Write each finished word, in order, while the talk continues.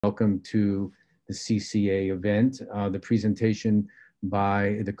Welcome to the CCA event, the presentation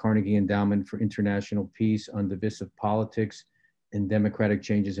by the Carnegie Endowment for International Peace on Divisive Politics and Democratic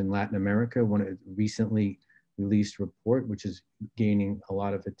Changes in Latin America, one of the recently released report, which is gaining a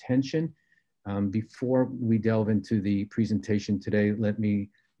lot of attention. Before we delve into the presentation today, let me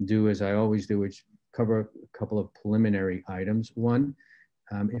do as I always do, which cover a couple of preliminary items. One,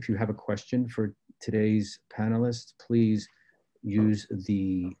 if you have a question for today's panelists, please use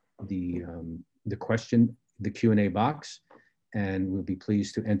the Q&A box, and we'll be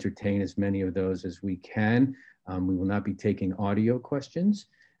pleased to entertain as many of those as we can. We will not be taking audio questions.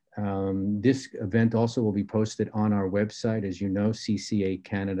 This event also will be posted on our website, as you know,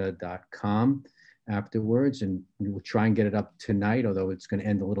 ccacanada.com afterwards, and we will try and get it up tonight, although it's going to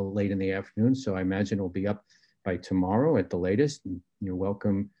end a little late in the afternoon, so I imagine it'll be up by tomorrow at the latest. And you're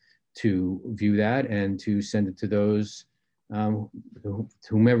welcome to view that and to send it to those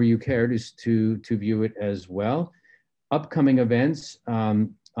whomever you care to view it as well. Upcoming events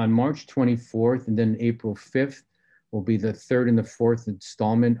on March 24th and then April 5th will be the third and the fourth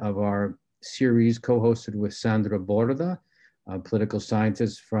installment of our series co-hosted with Sandra Borda, a political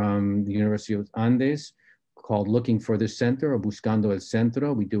scientist from the Universidad Andes, called Looking for the Center or Buscando el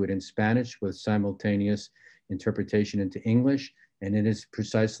Centro. We do it in Spanish with simultaneous interpretation into English, and it is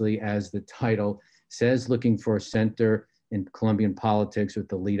precisely as the title says, looking for a center in Colombian politics with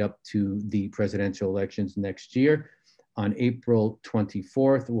the lead up to the presidential elections next year. On April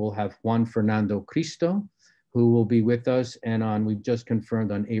 24th, we'll have Juan Fernando Cristo, who will be with us. And we've just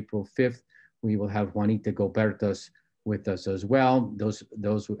confirmed on April 5th, we will have Juanita Gobertas with us as well. Those,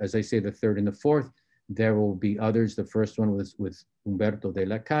 as I say, the third and the fourth. There will be others. The first one was with Humberto de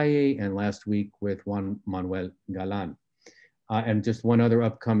la Calle, and last week with Juan Manuel Galan. And just one other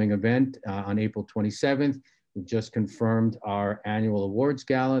upcoming event on April 27th, we just confirmed our annual awards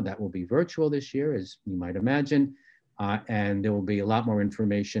gala. That will be virtual this year, as you might imagine. And there will be a lot more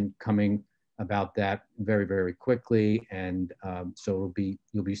information coming about that very, very quickly. And so you'll be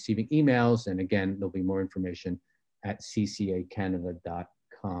receiving emails. And again, there'll be more information at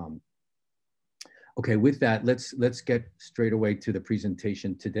ccacanada.com. Okay, with that, let's get straight away to the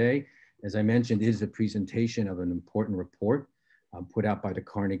presentation today. As I mentioned, it is a presentation of an important report put out by the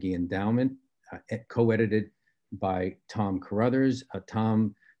Carnegie Endowment, co-edited by Tom Carothers.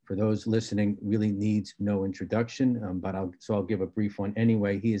 Tom, for those listening, really needs no introduction, but I'll give a brief one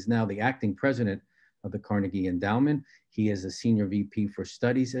anyway. He is now the acting president of the Carnegie Endowment. He is a senior VP for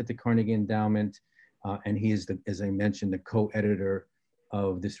studies at the Carnegie Endowment, and he is, as I mentioned, the co-editor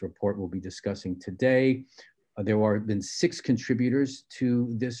of this report we'll be discussing today. There have been 6 contributors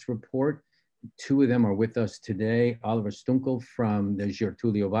to this report. 2 of them are with us today: Oliver Stuenkel from the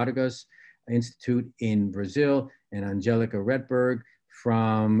Getulio Vargas Institute in Brazil, and Angelika Rettberg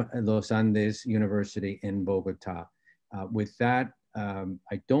from Los Andes University in Bogota. With that,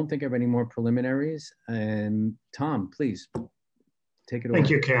 I don't think I have any more preliminaries. And Tom, please take it away.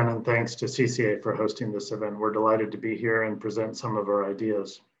 Thank you, Ken, and thanks to CCA for hosting this event. We're delighted to be here and present some of our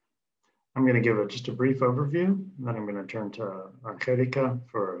ideas. I'm going to give just a brief overview, then I'm going to turn to Angelika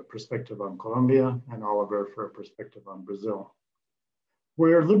for a perspective on Colombia and Oliver for a perspective on Brazil.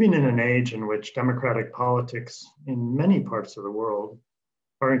 We're living in an age in which democratic politics in many parts of the world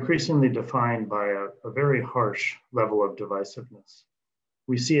are increasingly defined by a very harsh level of divisiveness.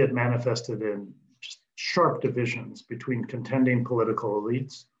 We see it manifested in just sharp divisions between contending political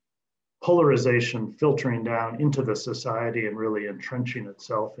elites, polarization filtering down into the society and really entrenching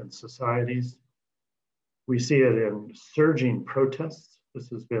itself in societies. We see it in surging protests. This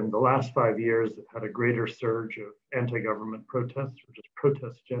has been the last 5 years have had a greater surge of anti-government protests, or just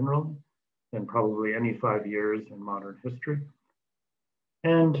protests generally, than probably any 5 years in modern history.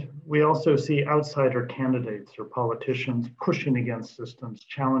 And we also see outsider candidates or politicians pushing against systems,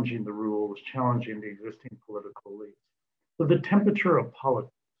 challenging the rules, challenging the existing political elites. So the temperature of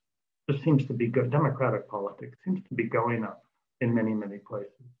politics just seems to be good. Democratic politics seems to be going up in many, many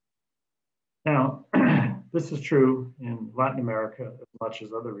places. Now, this is true in Latin America as much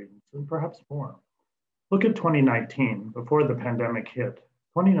as other regions, and perhaps more. Look at 2019, before the pandemic hit.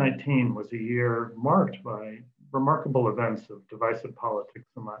 2019 was a year marked by remarkable events of divisive politics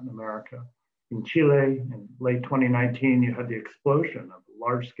in Latin America. In Chile, in late 2019, you had the explosion of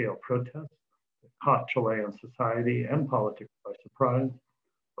large-scale protests that caught Chilean society and politics by surprise.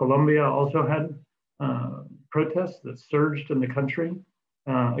 Colombia also had protests that surged in the country,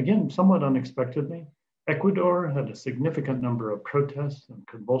 again, somewhat unexpectedly. Ecuador had a significant number of protests and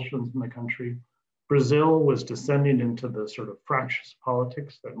convulsions in the country. Brazil was descending into the sort of fractious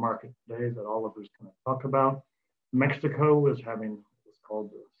politics that mark it today that Oliver's going to talk about. Mexico was having what's called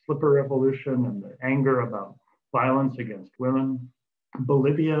the slipper revolution and the anger about violence against women.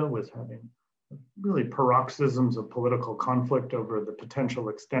 Bolivia was having really paroxysms of political conflict over the potential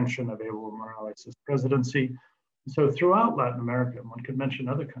extension of Evo Morales' presidency. So throughout Latin America, one could mention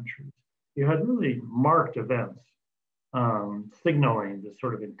other countries, you had really marked events signaling the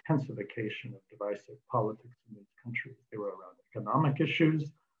sort of intensification of divisive politics in these countries. They were around economic issues,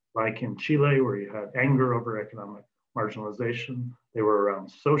 like in Chile, where you had anger over economic marginalization. They were around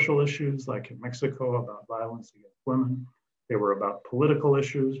social issues, like in Mexico, about violence against women. They were about political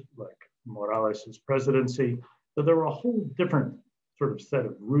issues, like Morales' presidency. So there were a whole different sort of set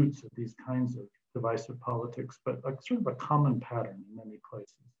of roots of these kinds of divisive politics, but like sort of a common pattern in many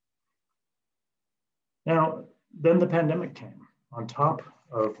places. Now, then the pandemic came. On top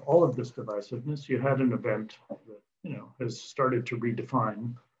of all of this divisiveness, you had an event that has started to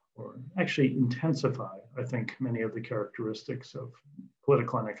redefine or actually intensify, I think, many of the characteristics of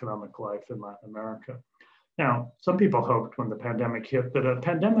political and economic life in Latin America. Now, some people hoped when the pandemic hit that a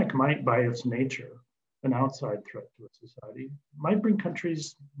pandemic might, by its nature, an outside threat to a society, might bring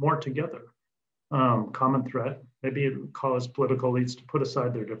countries more together. Common threat, maybe it would cause political elites to put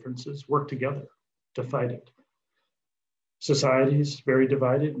aside their differences, work together to fight it. Societies, very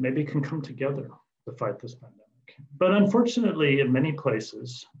divided, maybe can come together to fight this pandemic. But unfortunately, in many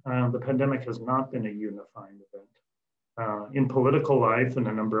places, the pandemic has not been a unifying event. In political life in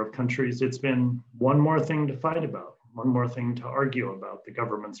a number of countries, it's been one more thing to fight about, one more thing to argue about the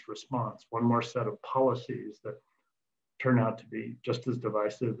government's response, one more set of policies that turn out to be just as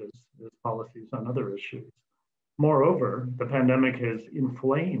divisive as policies on other issues. Moreover, the pandemic has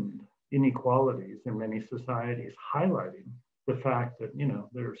inflamed inequalities in many societies, highlighting the fact that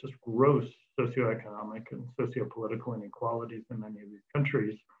there's just gross socioeconomic and sociopolitical inequalities in many of these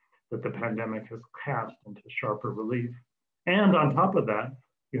countries that the pandemic has cast into sharper relief. And on top of that,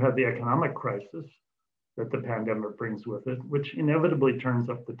 you have the economic crisis that the pandemic brings with it, which inevitably turns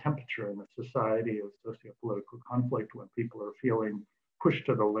up the temperature in a society of sociopolitical conflict when people are feeling pushed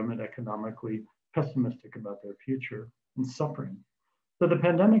to the limit economically, pessimistic about their future, and suffering. So the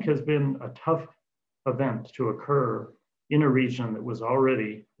pandemic has been a tough event to occur in a region that was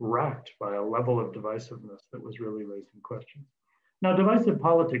already racked by a level of divisiveness that was really raising questions. Now, divisive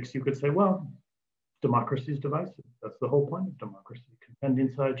politics, you could say, well, democracy is divisive. That's the whole point of democracy. Contending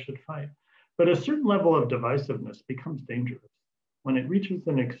sides should fight. But a certain level of divisiveness becomes dangerous. When it reaches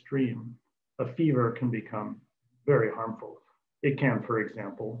an extreme, a fever can become very harmful. It can, for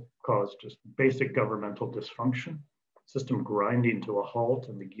example, cause just basic governmental dysfunction, system grinding to a halt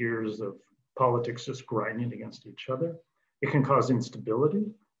and the gears of politics just grinding against each other. It can cause instability,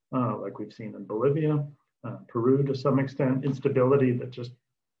 like we've seen in Bolivia, Peru to some extent, instability that just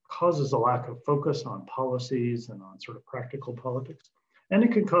causes a lack of focus on policies and on sort of practical politics. And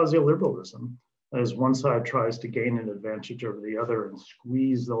it can cause illiberalism as one side tries to gain an advantage over the other and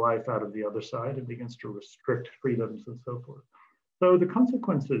squeeze the life out of the other side and begins to restrict freedoms and so forth. So the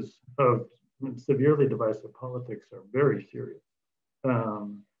consequences of severely divisive politics are very serious.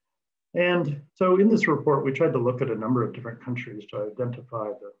 And so in this report, we tried to look at a number of different countries to identify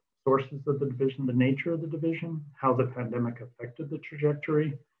the sources of the division, the nature of the division, how the pandemic affected the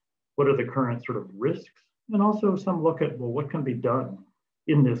trajectory, what are the current sort of risks, and also some look at, well, what can be done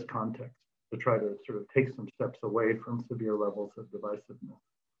in this context to try to sort of take some steps away from severe levels of divisiveness.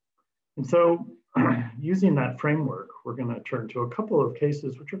 And so using that framework, we're going to turn to a couple of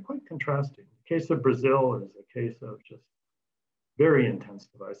cases which are quite contrasting. The case of Brazil is a case of just very intense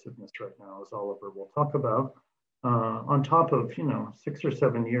divisiveness right now, as Oliver will talk about. On top of 6 or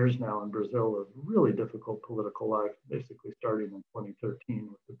 7 years now in Brazil of really difficult political life, basically starting in 2013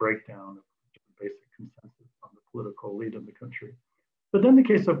 with the breakdown of basic consensus on the political elite of the country. But then the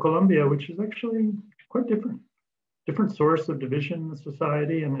case of Colombia, which is actually quite different source of division in the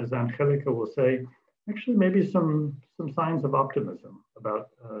society, and as Angelika will say, actually maybe some signs of optimism about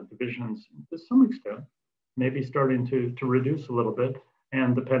divisions to some extent, maybe starting to reduce a little bit,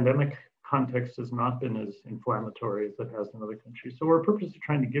 and the pandemic context has not been as inflammatory as it has in other countries. So we're purposely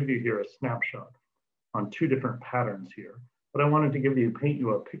trying to give you here a snapshot on two different patterns here, but I wanted to paint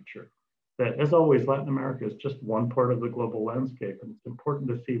you a picture that, as always, Latin America is just one part of the global landscape, and it's important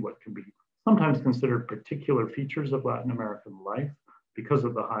to see what can be sometimes considered particular features of Latin American life because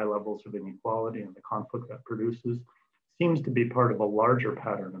of the high levels of inequality and the conflict that produces, seems to be part of a larger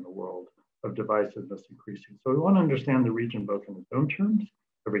pattern in the world of divisiveness increasing. So we want to understand the region both in its own terms,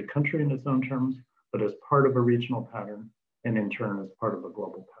 every country in its own terms, but as part of a regional pattern, and in turn as part of a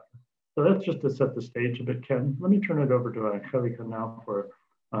global pattern. So that's just to set the stage a bit, Ken. Let me turn it over to Angelika now for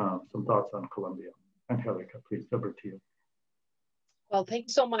some thoughts on Colombia. Angelika, please, over to you. Well, thank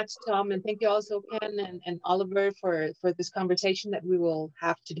you so much, Tom, and thank you also, Ken and Oliver, for this conversation that we will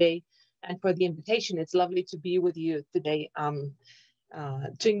have today and for the invitation. It's lovely to be with you today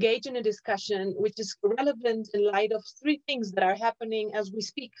to engage in a discussion which is relevant in light of three things that are happening as we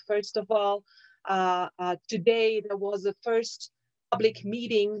speak. First of all, today there was a first public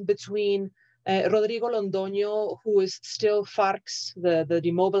meeting between Rodrigo Londoño, who is still FARC's, the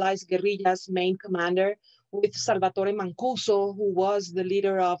demobilized guerrillas main commander, with Salvatore Mancuso, who was the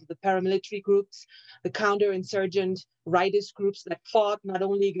leader of the paramilitary groups, the counterinsurgent rightist groups that fought not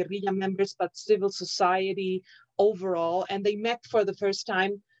only guerrilla members, but civil society overall. And they met for the first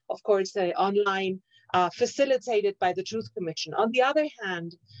time, of course, online, facilitated by the Truth Commission. On the other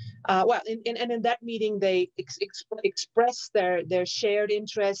hand, in that meeting, they expressed their shared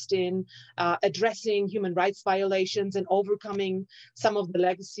interest in addressing human rights violations and overcoming some of the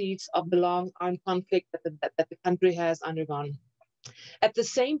legacies of the long armed conflict that the country has undergone. At the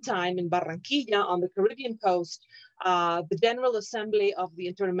same time, in Barranquilla, on the Caribbean coast, the General Assembly of the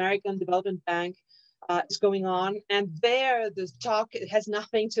Inter-American Development Bank is going on. And there, the talk has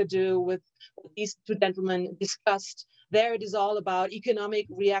nothing to do with what these two gentlemen discussed. There, it is all about economic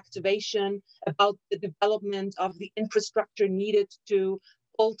reactivation, about the development of the infrastructure needed to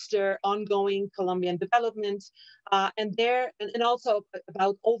bolster ongoing Colombian development, and also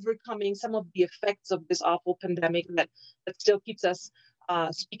about overcoming some of the effects of this awful pandemic that still keeps us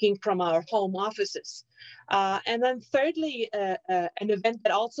speaking from our home offices. And then thirdly, an event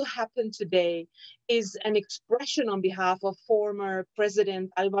that also happened today is an expression on behalf of former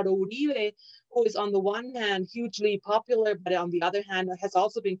President Álvaro Uribe, who is on the one hand hugely popular, but on the other hand has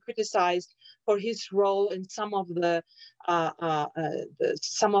also been criticized for his role in some of the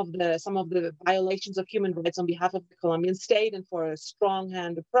violations of human rights on behalf of the Colombian state and for a strong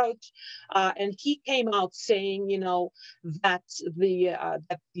hand approach. And he came out saying, that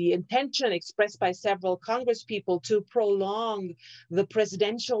the intention expressed by several Congress people to prolong the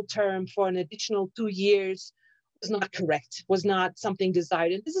presidential term for an additional 2 years was not correct, was not something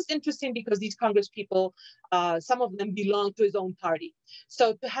desired. And this is interesting because these Congress people, some of them belong to his own party.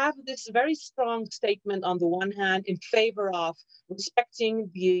 So to have this very strong statement on the one hand in favor of respecting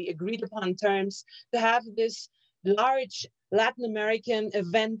the agreed upon terms, to have this large Latin American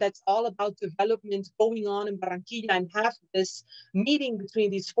event that's all about development going on in Barranquilla and have this meeting between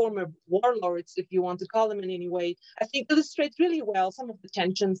these former warlords, if you want to call them in any way, I think illustrates really well some of the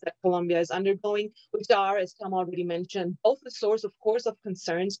tensions that Colombia is undergoing, which are, as Tom already mentioned, both a source, of course, of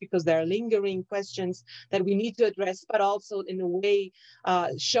concerns because there are lingering questions that we need to address, but also in a way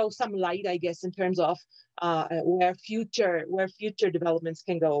show some light, I guess, in terms of where future developments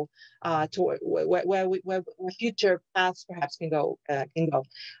can go, toward where future paths perhaps can go.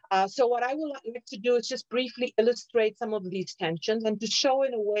 So what I would like to do is just briefly illustrate some of these tensions and to show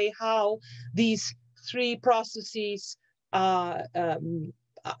in a way how these three processes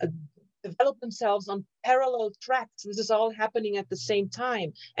develop themselves on parallel tracks. This is all happening at the same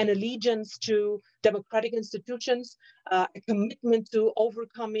time. An allegiance to democratic institutions, a commitment to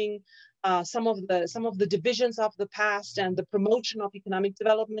overcoming some of the divisions of the past and the promotion of economic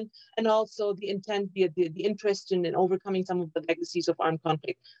development, and also the intent, the interest in overcoming some of the legacies of armed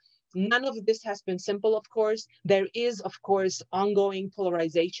conflict. None of this has been simple, of course. There is, of course, ongoing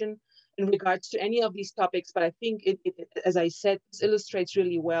polarization in regards to any of these topics, but I think it as I said, this illustrates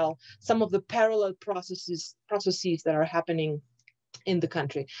really well some of the parallel processes that are happening in the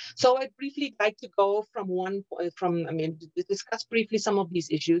country. So I'd briefly like to go to discuss briefly some of these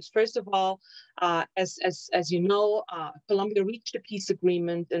issues. First of all, as you know, Colombia reached a peace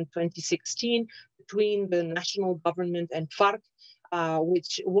agreement in 2016 between the national government and FARC,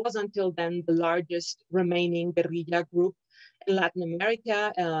 which was until then the largest remaining guerrilla group in Latin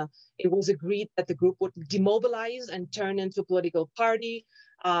America. It was agreed that the group would demobilize and turn into a political party,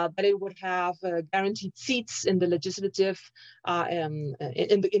 that it would have guaranteed seats in the legislative,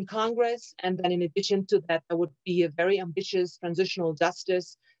 in Congress, and then in addition to that, there would be a very ambitious transitional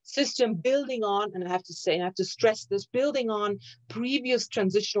justice system building on, and I have to stress this, building on previous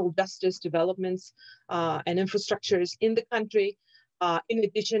transitional justice developments and infrastructures in the country, in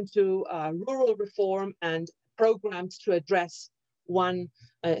addition to rural reform and programs to address one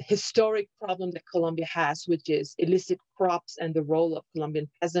historic problem that Colombia has, which is illicit crops and the role of Colombian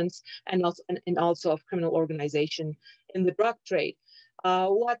peasants, and also of criminal organization in the drug trade.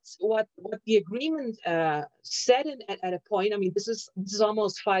 What the agreement said at a point, I mean, this is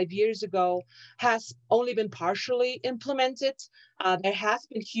almost 5 years ago, has only been partially implemented. There has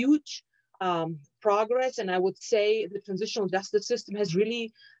been huge progress, and I would say the transitional justice system has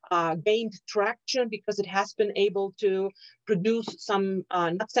really gained traction because it has been able to produce some,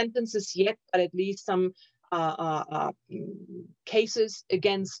 not sentences yet, but at least some cases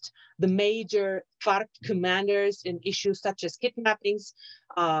against the major FARC commanders in issues such as kidnappings,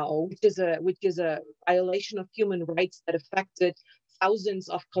 which is a violation of human rights that affected thousands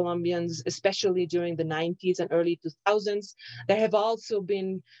of Colombians, especially during the 90s and early 2000s. There's also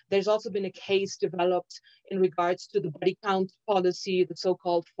been a case developed in regards to the body count policy, the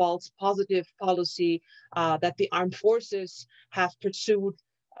so-called false positive policy that the armed forces have pursued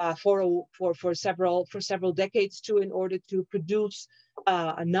for several decades too, in order to produce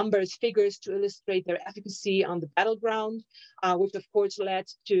numbers, figures to illustrate their efficacy on the battleground, which of course led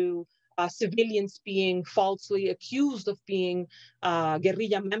to civilians being falsely accused of being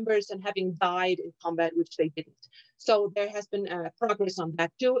guerrilla members and having died in combat, which they didn't. So there has been progress on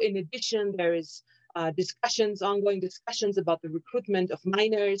that too. In addition, there is ongoing discussions about the recruitment of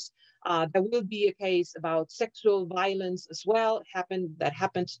minors. There will be a case about sexual violence as well that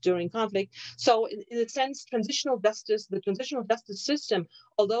happened during conflict. So in a sense, the transitional justice system,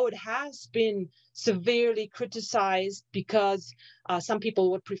 although it has been severely criticized because some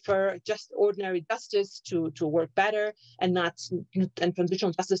people would prefer just ordinary justice to work better and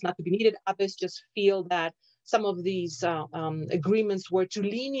transitional justice not to be needed. Others just feel that some of these agreements were too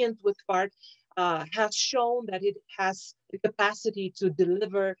lenient with FARC, has shown that it has the capacity to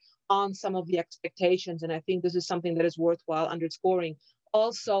deliver on some of the expectations. And I think this is something that is worthwhile underscoring.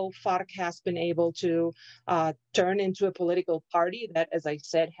 Also, FARC has been able to turn into a political party that, as I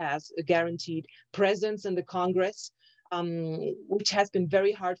said, has a guaranteed presence in the Congress, which has been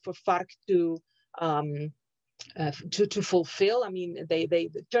very hard for FARC to fulfill. I mean, they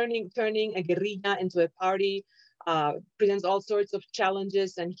turning a guerrilla into a party presents all sorts of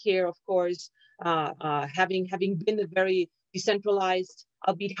challenges. And here, of course, having been a very decentralized,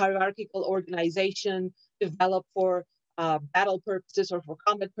 albeit hierarchical organization developed for battle purposes or for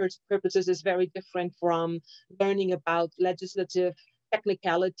combat purposes is very different from learning about legislative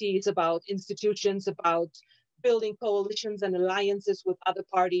technicalities, about institutions, about building coalitions and alliances with other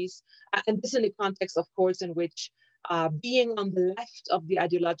parties. And this in a context, of course, in which being on the left of the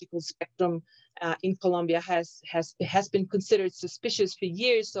ideological spectrum in Colombia has been considered suspicious for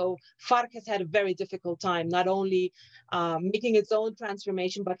years. So FARC has had a very difficult time, not only making its own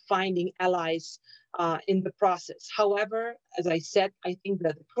transformation, but finding allies in the process. However, as I said, I think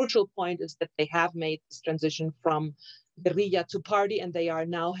that the crucial point is that they have made this transition from guerrilla to party, and they are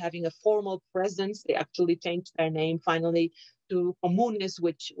now having a formal presence. They actually changed their name finally to Comunes,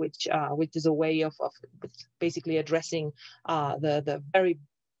 which is a way of basically addressing the very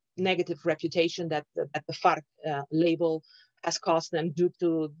negative reputation that the FARC label has caused them due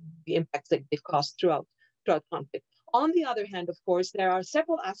to the impacts that they've caused throughout conflict. On the other hand, of course, there are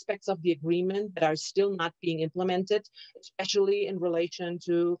several aspects of the agreement that are still not being implemented, especially in relation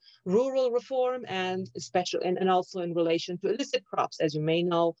to rural reform and also in relation to illicit crops. As you may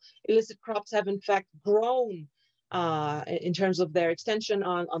know, illicit crops have in fact grown in terms of their extension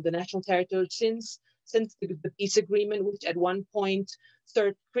on the national territory since the peace agreement, which at one point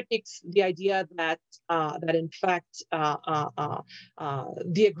served critics the idea that in fact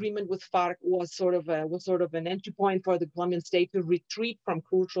the agreement with FARC was sort of an entry point for the Colombian state to retreat from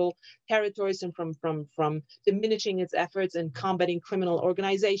crucial territories and from diminishing its efforts in combating criminal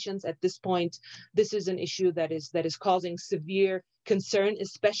organizations. At this point, this is an issue that is causing severe concern,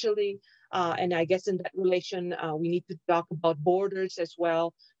 especially. And I guess in that relation, we need to talk about borders as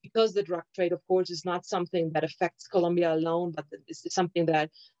well, because the drug trade, of course, is not something that affects Colombia alone, but it's something that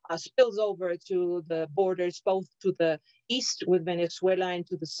spills over to the borders, both to the east with Venezuela and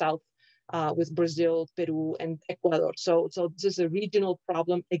to the south with Brazil, Peru, and Ecuador. So this is a regional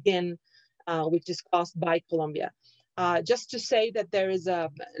problem, again, which is caused by Colombia. Just to say that there is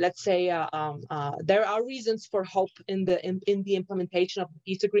there are reasons for hope in the implementation of the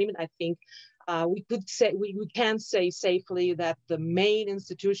peace agreement. I think we can say safely that the main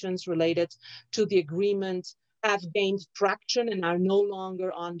institutions related to the agreement have gained traction and are no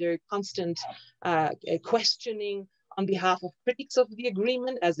longer under constant questioning on behalf of critics of the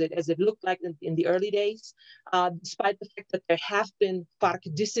agreement, as it looked like in the early days, despite the fact that there have been FARC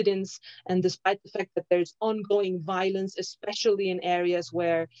dissidents, and despite the fact that there's ongoing violence, especially in areas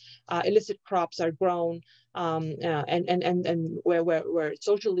where illicit crops are grown and where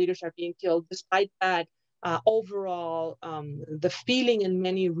social leaders are being killed. Despite that, overall, the feeling in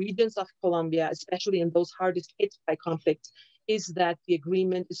many regions of Colombia, especially in those hardest hit by conflict, is that the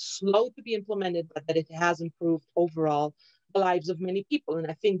agreement is slow to be implemented, but that it has improved overall the lives of many people. And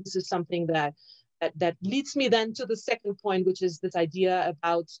I think this is something that that leads me then to the second point, which is this idea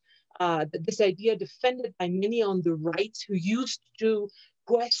about this idea defended by many on the right who used to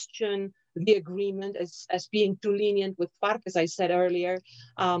question the agreement as being too lenient with FARC, as I said earlier,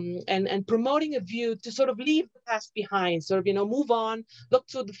 and promoting a view to sort of leave the past behind, sort of, you know, move on, look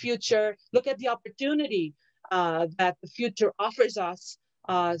to the future, look at the opportunity that the future offers us,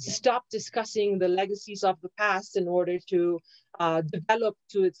 stop discussing the legacies of the past in order to develop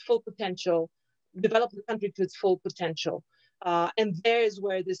to its full potential, develop the country to its full potential. And there is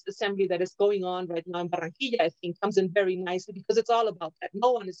where this assembly that is going on right now in Barranquilla, I think, comes in very nicely, because it's all about that.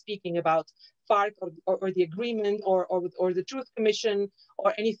 No one is speaking about FARC or the agreement or the Truth Commission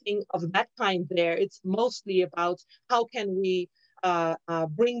or anything of that kind there. It's mostly about how can we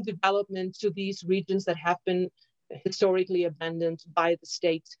bring development to these regions that have been historically abandoned by the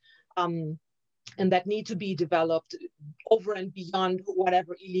state. And that need to be developed over and beyond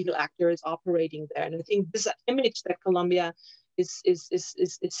whatever illegal actor is operating there. And I think this image that Colombia is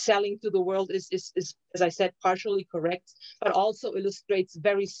selling to the world is, as I said, partially correct, but also illustrates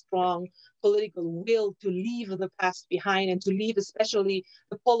very strong political will to leave the past behind and to leave especially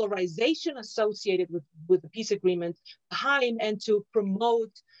the polarization associated with the peace agreement behind, and to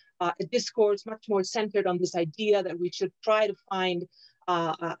promote a discourse much more centered on this idea that we should try to find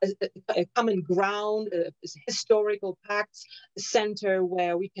a common ground, historical pacts, a center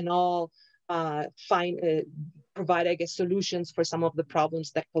where we can all provide, I guess, solutions for some of the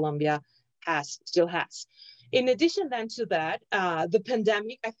problems that Colombia still has. In addition then to that, the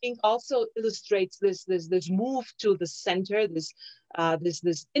pandemic, I think, also illustrates this move to the center, this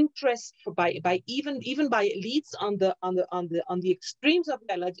interest even by elites on the extremes of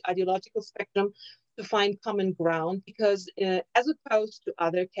the ideological spectrum to find common ground, because as opposed to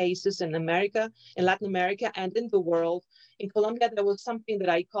other cases in America, in Latin America, and in the world, in Colombia, there was something that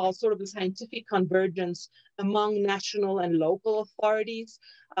I call sort of a scientific convergence among national and local authorities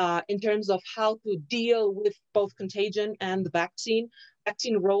in terms of how to deal with both contagion and the vaccine.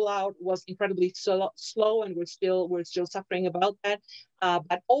 Vaccine rollout was incredibly slow, and we're still suffering about that.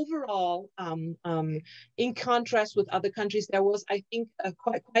 But overall, in contrast with other countries, there was, I think, a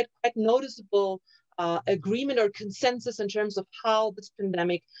quite noticeable agreement or consensus in terms of how this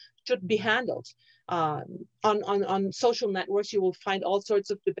pandemic should be handled. On social networks, you will find all sorts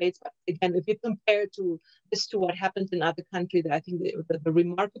of debates. But again, if you compare to what happened in other countries, I think the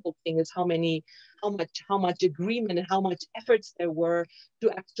remarkable thing is how much agreement and how much efforts there were to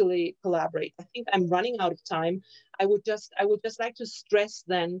actually collaborate. I think I'm running out of time. I would just like to stress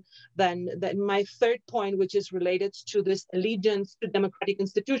then that my third point, which is related to this allegiance to democratic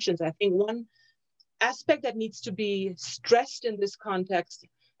institutions. I think one aspect that needs to be stressed in this context,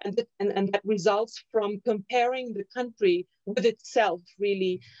 and that results from comparing the country with itself,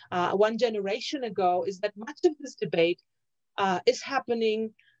 really, one generation ago, is that much of this debate is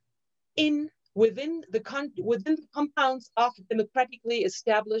happening within the compounds of democratically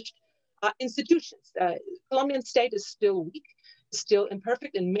established institutions. Colombian state is still weak, still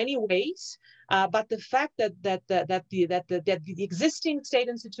imperfect in many ways, but the fact that the existing state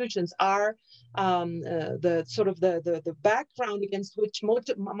institutions are the background against which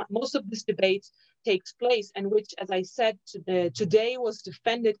most of this debate takes place, and which, as I said today, was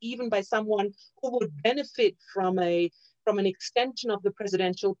defended even by someone who would benefit from an extension of the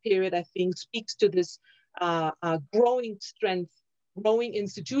presidential period, I think speaks to this growing strength, growing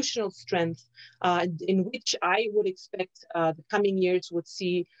institutional strength, in which I would expect the coming years would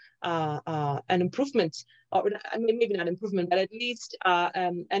see an improvement, or maybe not improvement, but at least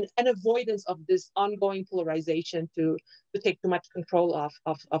an avoidance of this ongoing polarization to take too much control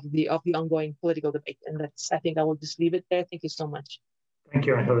of the ongoing political debate. And that's, I think I will just leave it there. Thank you so much. Thank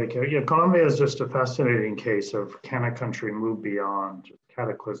you, Angelika. Yeah, Colombia is just a fascinating case of, can a country move beyond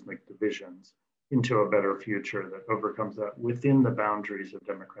cataclysmic divisions into a better future that overcomes that within the boundaries of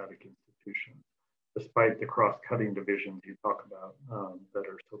democratic institutions, despite the cross-cutting divisions you talk about that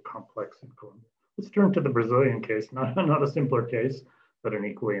are so complex in Colombia. Let's turn to the Brazilian case, not a simpler case, but an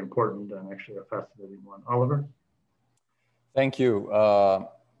equally important and actually a fascinating one. Oliver? Thank you.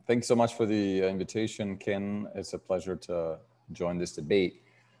 Thanks so much for the invitation, Ken. It's a pleasure to join this debate.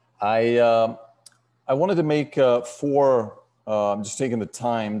 I wanted to make four, just taking the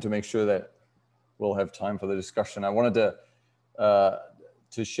time to make sure that we'll have time for the discussion. I wanted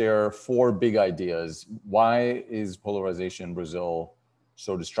to share four big ideas. Why is polarization in Brazil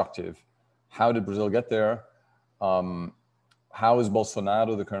so destructive? How did Brazil get there? How is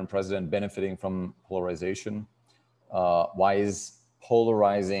Bolsonaro, the current president, benefiting from polarization? Why is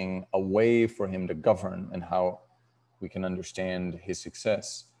polarizing a way for him to govern, and how we can understand his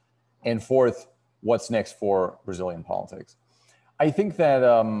success? And fourth, what's next for Brazilian politics. I think that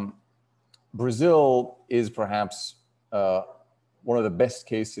Brazil is perhaps one of the best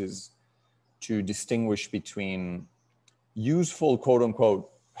cases to distinguish between useful, quote unquote,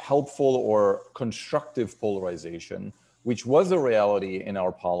 helpful or constructive polarization, which was a reality in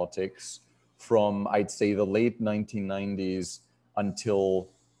our politics from, I'd say, the late 1990s until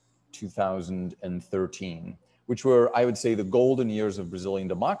 2013, which were, I would say, the golden years of Brazilian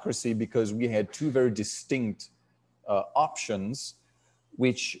democracy, because we had two very distinct options,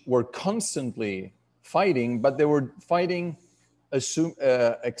 which were constantly fighting, but they were fighting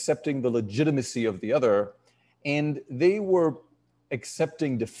accepting the legitimacy of the other. And they were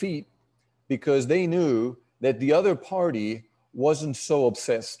accepting defeat because they knew that the other party wasn't so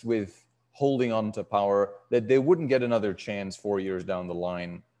obsessed with holding on to power that they wouldn't get another chance 4 years down the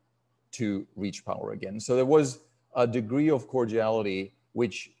line to reach power again. So there was a degree of cordiality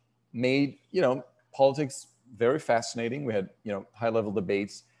which made, politics very fascinating. We had, high-level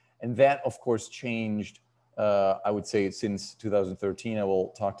debates, and that, of course, changed. I would say since 2013. I will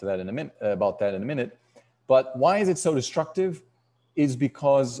talk to that in a minute about that in a minute. But why is it so destructive? Is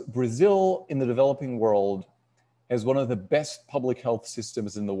because Brazil in the developing world has one of the best public health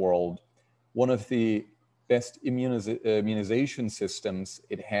systems in the world, one of the best immunization systems.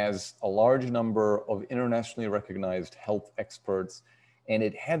 It has a large number of internationally recognized health experts, and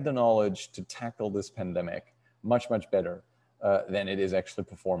it had the knowledge to tackle this pandemic much, much better than it is actually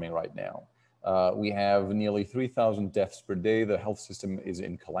performing right now. We have nearly 3,000 deaths per day. The health system is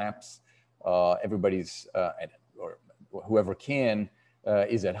in collapse. Everybody's, or whoever can,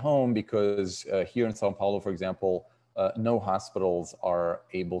 is at home because here in Sao Paulo, for example, no hospitals are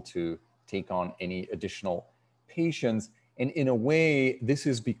able to take on any additional patients. And in a way, this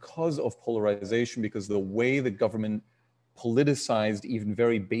is because of polarization, because the way the government politicized even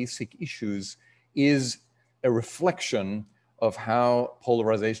very basic issues is a reflection of how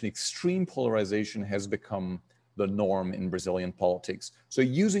polarization, extreme polarization, has become the norm in Brazilian politics. So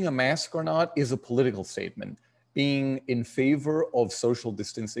using a mask or not is a political statement. Being in favor of social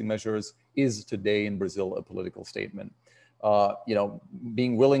distancing measures is today in Brazil a political statement.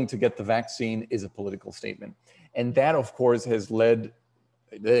 Being willing to get the vaccine is a political statement. And that, of course, that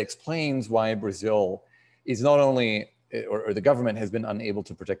explains why Brazil is not only, or the government has been unable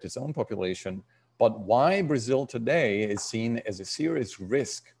to protect its own population, but why Brazil today is seen as a serious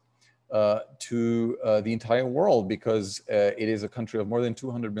risk to the entire world, because it is a country of more than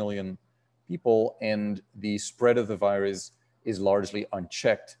 200 million people, and the spread of the virus is largely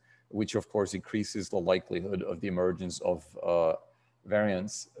unchecked, which of course increases the likelihood of the emergence of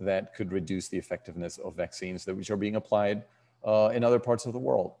variants that could reduce the effectiveness of vaccines which are being applied in other parts of the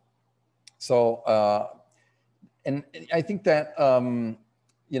world. So, and I think that,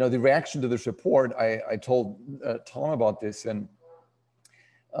 the reaction to this report, I told Tom about this, and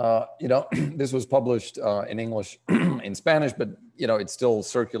this was published in English, in Spanish, but it's still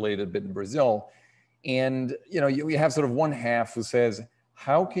circulated a bit in Brazil. And you have sort of one half who says,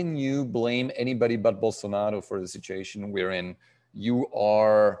 how can you blame anybody but Bolsonaro for the situation we're in? You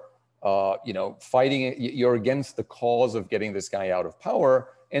are, fighting, you're against the cause of getting this guy out of power.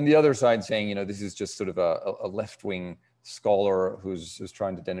 And the other side saying, this is just sort of a left-wing scholar who's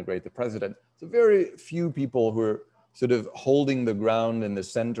trying to denigrate the president. So very few people who are sort of holding the ground in the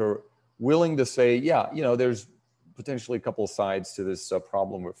center, willing to say, yeah, there's potentially a couple of sides to this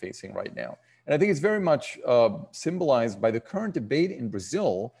problem we're facing right now. And I think it's very much symbolized by the current debate in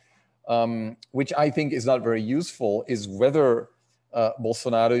Brazil, which I think is not very useful, is whether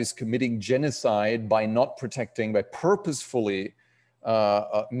Bolsonaro is committing genocide by not protecting, by purposefully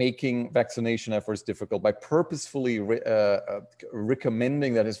making vaccination efforts difficult, by purposefully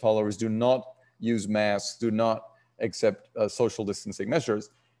recommending that his followers do not use masks, do not accept social distancing measures.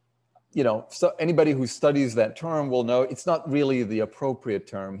 So anybody who studies that term will know it's not really the appropriate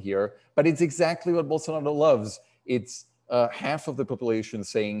term here, but it's exactly what Bolsonaro loves. It's half of the population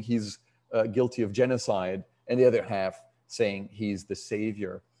saying he's guilty of genocide, and the other half saying he's the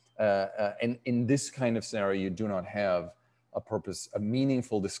savior. And in this kind of scenario, you do not have a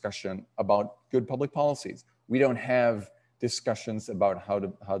meaningful discussion about good public policies. We don't have discussions about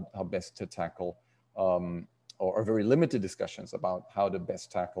how best to tackle, or very limited discussions about how to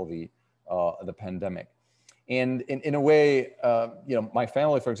best tackle the pandemic. And in a way, my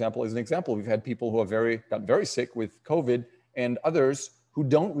family, for example, is an example. We've had people who have got very sick with COVID, and others who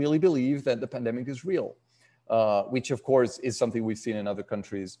don't really believe that the pandemic is real, which of course is something we've seen in other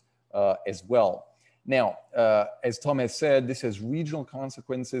countries as well. Now, as Tom has said, this has regional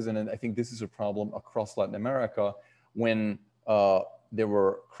consequences, and I think this is a problem across Latin America when There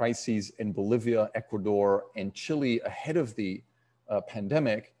were crises in Bolivia, Ecuador, and Chile ahead of the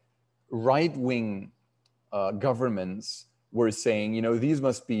pandemic. Right-wing governments were saying, you know, these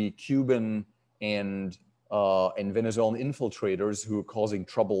must be Cuban and Venezuelan infiltrators who are causing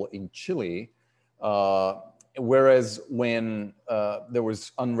trouble in Chile. Whereas when there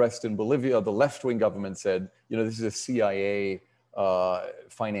was unrest in Bolivia, the left-wing government said, you know, this is a CIA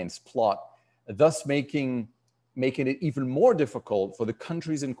financed plot, thus making it even more difficult for the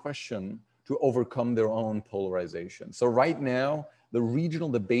countries in question to overcome their own polarization. So right now, the regional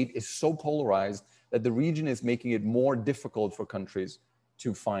debate is so polarized that the region is making it more difficult for countries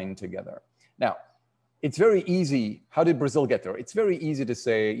to find together. Now, it's very easy. How did Brazil get there? It's very easy to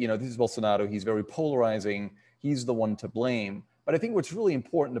say, you know, this is Bolsonaro. He's very polarizing. He's the one to blame. But I think what's really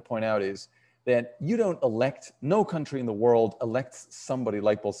important to point out is that you don't elect, no country in the world elects somebody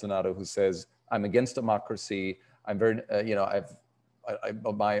like Bolsonaro who says, I'm against democracy. I'm very, you know,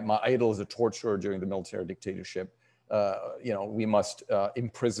 my idol is a torturer during the military dictatorship. You know, we must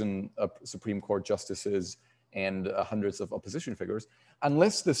imprison Supreme Court justices and hundreds of opposition figures,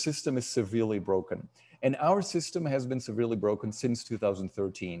 unless the system is severely broken. And our system has been severely broken since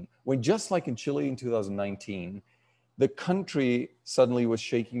 2013, when just like in Chile in 2019, the country suddenly was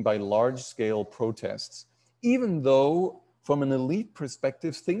shaken by large-scale protests, even though from an elite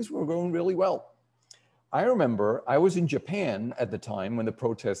perspective, things were going really well. I remember I was in Japan at the time when the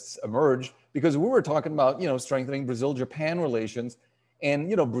protests emerged, because we were talking about, you know, strengthening Brazil-Japan relations, and,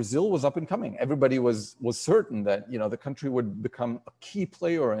 you know, Brazil was up and coming. Everybody was certain that, you know, the country would become a key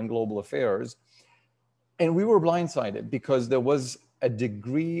player in global affairs. And we were blindsided because there was a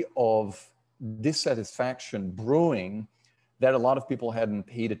degree of dissatisfaction brewing that a lot of people hadn't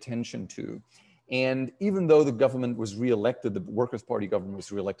paid attention to. And even though the government was reelected, the Workers' Party government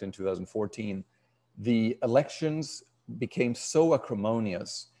was reelected in 2014, the elections became so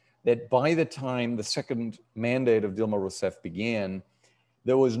acrimonious that by the time the second mandate of Dilma Rousseff began,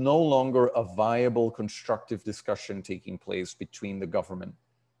 there was no longer a viable, constructive discussion taking place between the government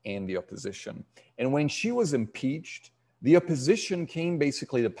and the opposition. And when she was impeached, the opposition came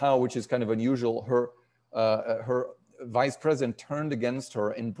basically to power, which is kind of unusual. Her vice president turned against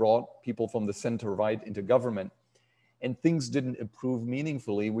her and brought people from the center right into government. And things didn't improve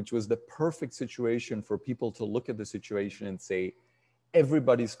meaningfully, which was the perfect situation for people to look at the situation and say,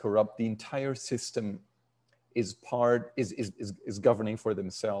 everybody's corrupt. The entire system is governing for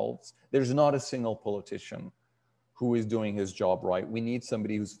themselves. There's not a single politician who is doing his job right. We need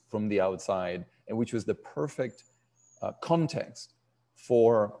somebody who's from the outside, and which was the perfect context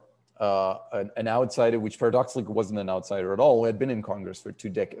for an outsider, which paradoxically wasn't an outsider at all, who had been in Congress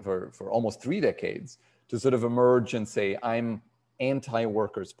for almost 3 decades, to sort of emerge and say, I'm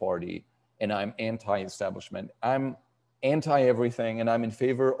anti-Workers' Party and I'm anti-establishment. I'm anti-everything and I'm in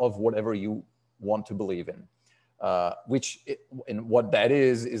favor of whatever you want to believe in, and what that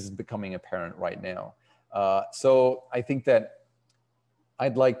is becoming apparent right now. So I think that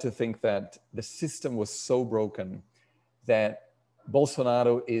I'd like to think that the system was so broken that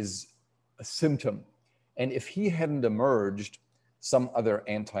Bolsonaro is a symptom. And if he hadn't emerged, some other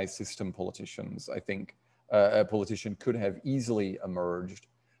anti-system politicians, I think a politician could have easily emerged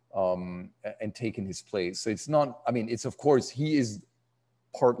and taken his place. So it's not, I mean, it's of course, he is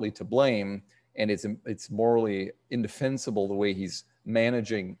partly to blame, and it's morally indefensible the way he's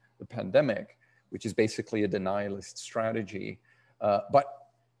managing the pandemic, which is basically a denialist strategy. But,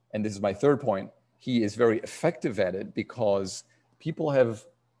 and this is my third point, he is very effective at it because people have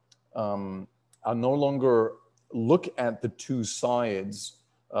are no longer look at the two sides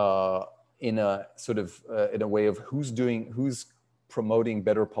in a sort of in a way of who's promoting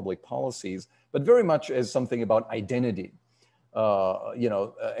better public policies, but very much as something about identity. You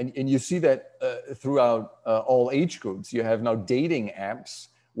know, and you see that throughout all age groups. You have now dating apps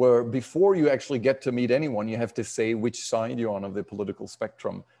where before you actually get to meet anyone, you have to say which side you're on of the political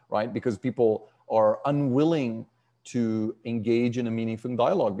spectrum, right? Because people are unwilling to engage in a meaningful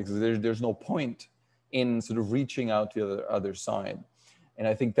dialogue because there's no point in sort of reaching out to the other side. And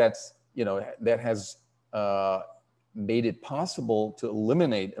I think that's, you know, that has made it possible to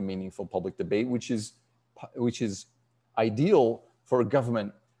eliminate a meaningful public debate, which is ideal for a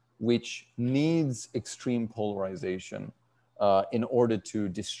government which needs extreme polarization in order to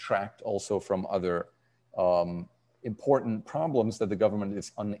distract also from other important problems that the government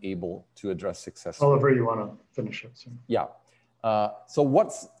is unable to address successfully. Oliver, you want to finish it soon? Yeah. So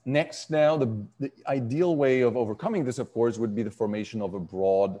what's next now? The ideal way of overcoming this, of course, would be the formation of a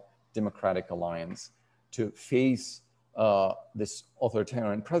broad democratic alliance to face this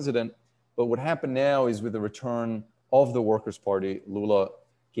authoritarian president. But what happened now is with the return of the Workers' Party, Lula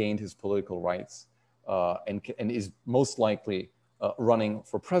gained his political rights and is most likely running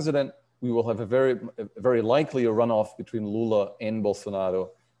for president. We will have a very likely a runoff between Lula and Bolsonaro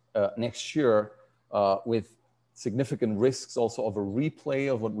next year, with significant risks also of a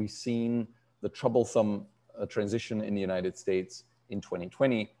replay of what we've seen, the troublesome transition in the United States in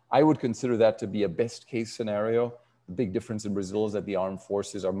 2020. I would consider that to be a best case scenario. The big difference in Brazil is that the armed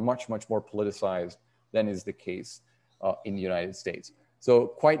forces are much, much more politicized than is the case in the United States. So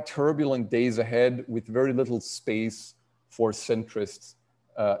quite turbulent days ahead with very little space for centrists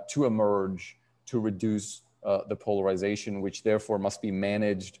to emerge, to reduce the polarization, which therefore must be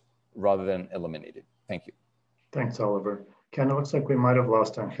managed rather than eliminated. Thank you. Thanks, Oliver. Ken, it looks like we might have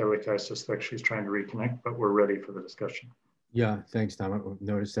lost Angelika. I suspect she's trying to reconnect, but we're ready for the discussion. Yeah, thanks, Tom. I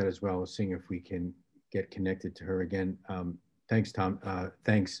noticed that as well. We'll see if we can get connected to her again. Thanks, Tom.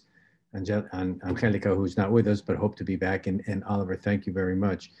 Thanks, Angelika, who's not with us, but hope to be back. And Oliver, thank you very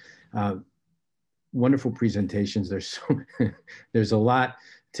much. Wonderful presentations. There's a lot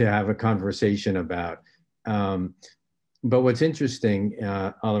to have a conversation about. But what's interesting,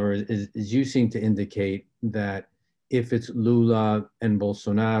 Oliver, is you seem to indicate that if it's Lula and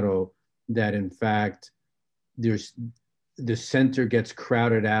Bolsonaro, that in fact the center gets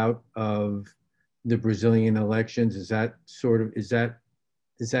crowded out of the Brazilian elections. Is that,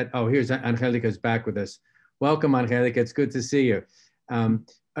 oh, here's Angelika's back with us. Welcome, Angelika, it's good to see you. Are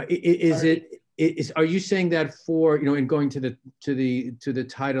you saying that for, in going to the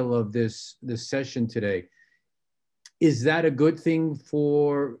title of this session today, is that a good thing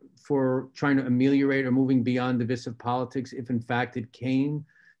for trying to ameliorate or moving beyond divisive politics if in fact it came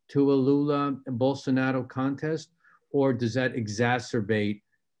to a Lula and Bolsonaro contest, or does that exacerbate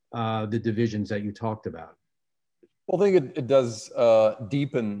the divisions that you talked about? Well, I think it does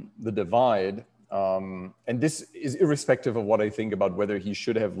deepen the divide. And this is irrespective of what I think about whether he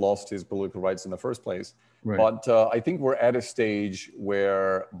should have lost his political rights in the first place. Right. But I think we're at a stage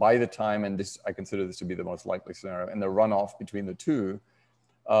where by the time, and I consider this to be the most likely scenario, and the runoff between the two,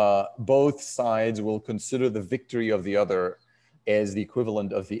 both sides will consider the victory of the other as the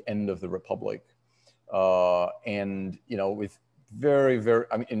equivalent of the end of the republic. And, with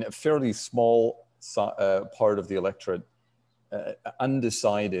in a fairly small part of the electorate,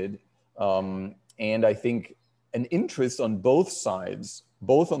 undecided, and I think an interest on both sides,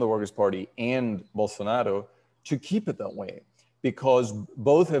 both on the Workers' Party and Bolsonaro, to keep it that way, because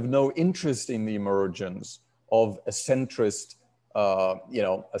both have no interest in the emergence of a centrist, a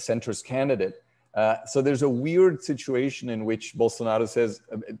centrist candidate. So there's a weird situation in which Bolsonaro says,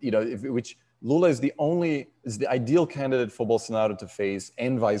 which Lula is the ideal candidate for Bolsonaro to face,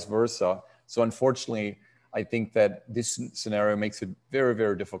 and vice versa. So unfortunately, I think that this scenario makes it very,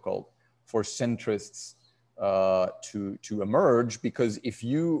 very difficult for centrists to emerge, because if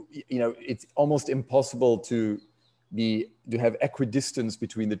it's almost impossible to have equidistance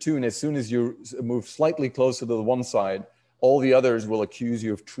between the two. And as soon as you move slightly closer to the one side, all the others will accuse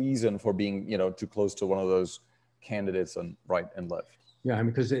you of treason for being, too close to one of those candidates on right and left. Yeah,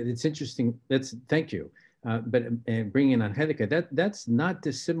 because it's interesting. Thank you. But bringing in Angelika, that's not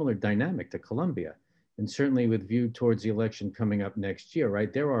dissimilar dynamic to Colombia. And certainly with view towards the election coming up next year,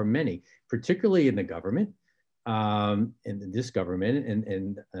 right? There are many, particularly in the government, in this government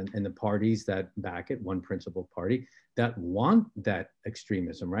and the parties that back it, one principal party, that want that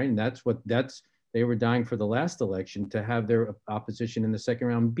extremism, right? And they were dying for the last election to have their opposition in the second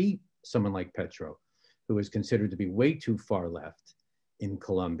round beat someone like Petro, who is considered to be way too far left in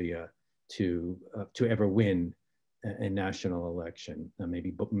Colombia to ever win a national election.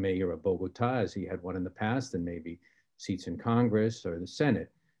 Maybe mayor of Bogota, as he had one in the past, and maybe seats in Congress or the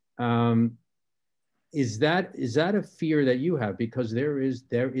Senate. Is that a fear that you have? Because there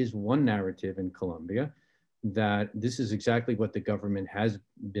is one narrative in Colombia that this is exactly what the government has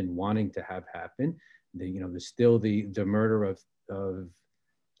been wanting to have happen. There's still the murder of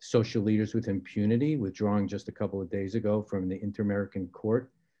social leaders with impunity, withdrawing just a couple of days ago from the Inter-American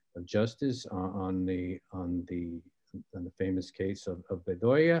Court of Justice on the famous case of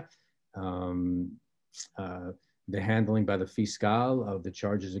Bedoya, the handling by the fiscal of the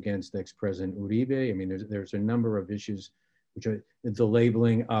charges against ex-president Uribe. I mean, there's a number of issues, which are the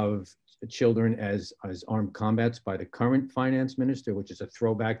labeling of children as armed combats by the current finance minister, which is a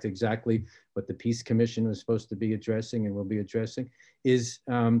throwback to exactly what the Peace Commission was supposed to be addressing and will be addressing.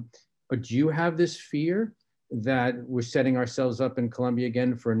 Do you have this fear that we're setting ourselves up in Colombia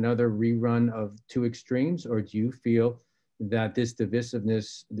again for another rerun of two extremes? Or do you feel that this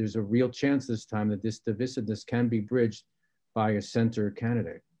divisiveness, there's a real chance this time that this divisiveness can be bridged by a center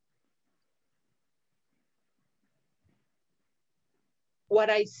candidate? what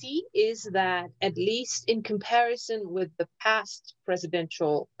I see is that, at least in comparison with the past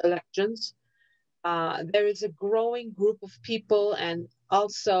presidential elections, there is a growing group of people and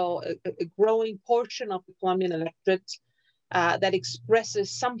also a growing portion of the Colombian electorate that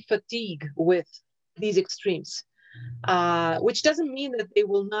expresses some fatigue with these extremes, which doesn't mean that they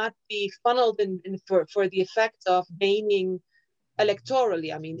will not be funneled for the effect of gaining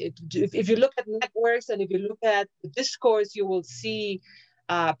electorally. I mean, if you look at networks and if you look at the discourse, you will see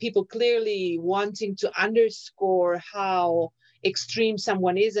people clearly wanting to underscore how extreme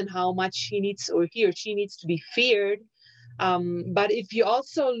someone is and how much he or she needs to be feared. But if you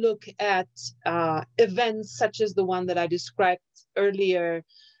also look at events such as the one that I described earlier,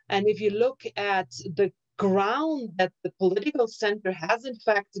 and if you look at the ground that the political center has in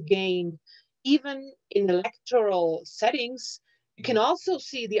fact gained, even in electoral settings, you can also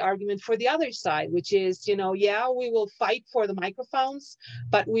see the argument for the other side, which is, yeah, we will fight for the microphones,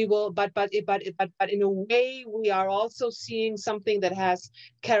 but in a way, we are also seeing something that has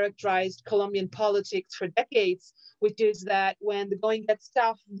characterized Colombian politics for decades, which is that when the going gets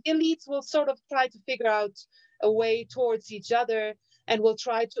tough, the elites will sort of try to figure out a way towards each other and will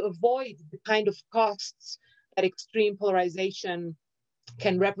try to avoid the kind of costs that extreme polarization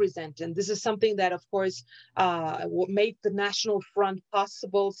can represent. And this is something that, of course, made the National Front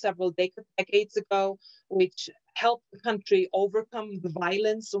possible several decades ago, which helped the country overcome the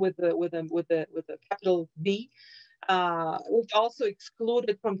violence with a capital V, which also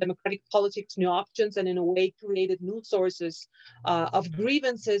excluded from democratic politics new options and in a way created new sources of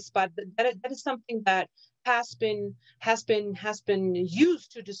grievances. But that is something that has been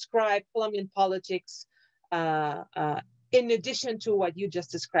used to describe Colombian politics in addition to what you just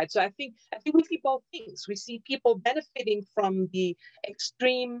described. So I think we see both things. We see people benefiting from the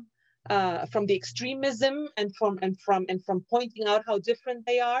extremism and from pointing out how different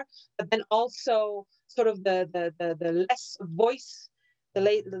they are, but then also sort of the less voice, the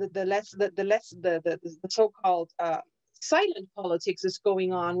so-called silent politics is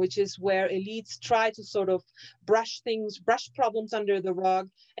going on, which is where elites try to sort of brush problems under the rug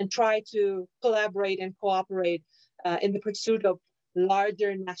and try to collaborate and cooperate in the pursuit of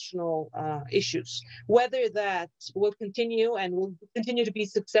larger national issues. Whether that will continue and will continue to be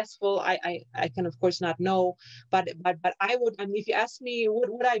successful, I can of course not know. But I would, I mean, if you ask me,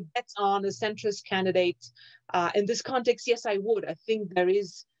 would I bet on a centrist candidate in this context? Yes, I would. I think there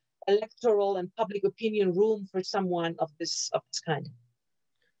is electoral and public opinion room for someone of this kind.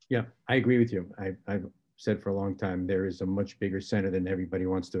 Yeah, I agree with you. I've said for a long time there is a much bigger center than everybody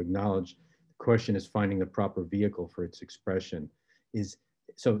wants to acknowledge. Question is finding the proper vehicle for its expression. Is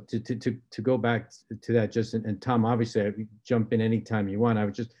so to go back to that, just and Tom, obviously I jump in anytime you want. I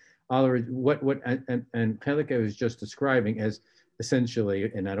would just, Oliver, what and Angelika was just describing as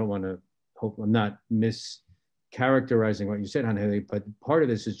essentially, and I don't want to hope I'm not mischaracterizing what you said, Angelika, but part of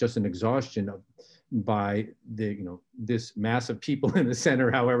this is just an exhaustion by the this mass of people in the center,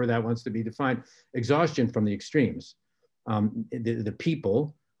 however that wants to be defined, exhaustion from the extremes, the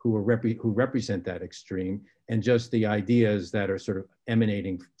people who represent that extreme, and just the ideas that are sort of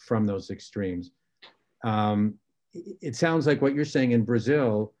emanating from those extremes. It sounds like what you're saying in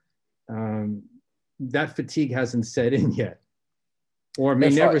Brazil, that fatigue hasn't set in yet, or may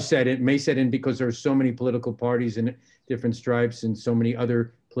never set in, may set in because there's so many political parties and different stripes and so many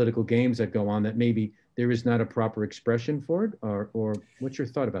other political games that go on that maybe there is not a proper expression for it, or what's your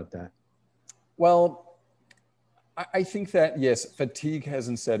thought about that? Well, I think that, yes, fatigue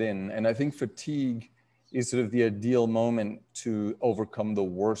hasn't set in. And I think fatigue is sort of the ideal moment to overcome the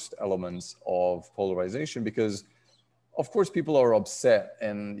worst elements of polarization, because of course people are upset.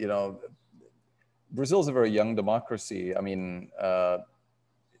 And, Brazil is a very young democracy. I mean,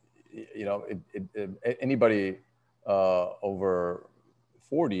 anybody over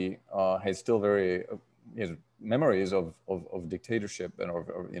 40 has still very memories of dictatorship and of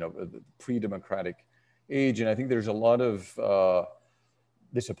pre-democratic age. And I think there's a lot of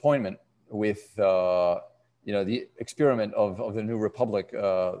disappointment with the experiment of the new republic,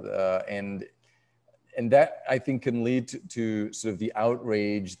 and that I think can lead to sort of the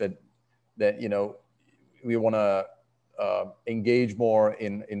outrage that we want to engage more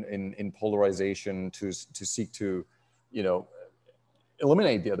in polarization to seek to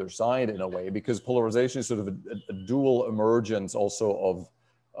eliminate the other side in a way, because polarization is sort of a dual emergence also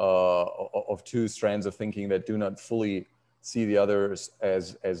of two strands of thinking that do not fully see the others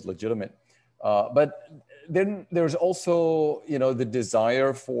as legitimate. But then there's also, the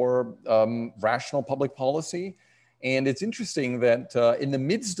desire for rational public policy. And it's interesting that in the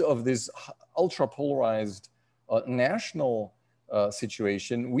midst of this ultra polarized national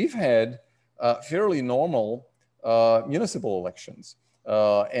situation, we've had fairly normal municipal elections.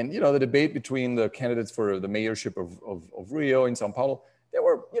 And, the debate between the candidates for the mayorship of Rio in Sao Paulo, they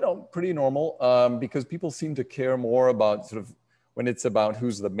were, pretty normal because people seem to care more about sort of when it's about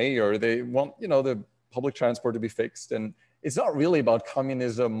who's the mayor, they want, the public transport to be fixed. And it's not really about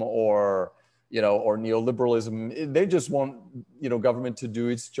communism or neoliberalism. They just want, government to do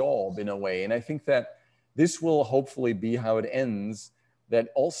its job in a way. And I think that this will hopefully be how it ends, that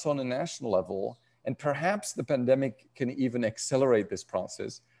also on a national level, and perhaps the pandemic can even accelerate this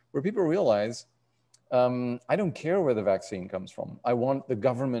process where people realize, I don't care where the vaccine comes from. I want the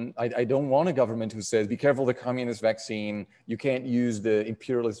government, I don't want a government who says, be careful the communist vaccine, you can't use the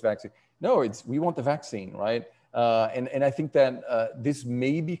imperialist vaccine. No, we want the vaccine, right? And I think that this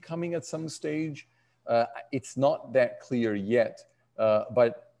may be coming at some stage. It's not that clear yet,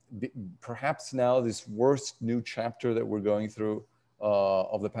 but perhaps now this worst new chapter that we're going through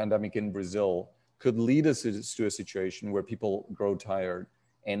of the pandemic in Brazil could lead us to a situation where people grow tired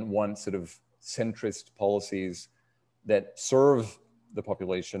and want sort of centrist policies that serve the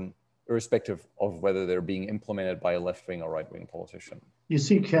population, irrespective of whether they're being implemented by a left-wing or right-wing politician. You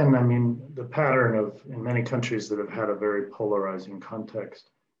see, Ken, I mean, the pattern of in many countries that have had a very polarizing context,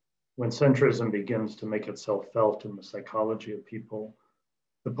 when centrism begins to make itself felt in the psychology of people,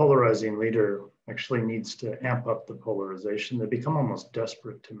 the polarizing leader actually needs to amp up the polarization. They become almost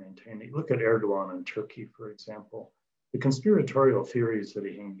desperate to maintain it. Look at Erdogan in Turkey, for example. The conspiratorial theories that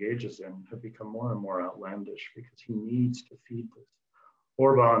he engages in have become more and more outlandish because he needs to feed this.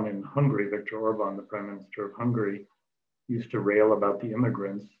 Orban in Hungary, Viktor Orban, the prime minister of Hungary, used to rail about the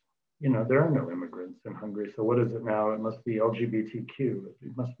immigrants. There are no immigrants in Hungary. So what is it now? It must be LGBTQ.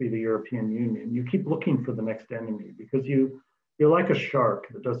 It must be the European Union. You keep looking for the next enemy because you're like a shark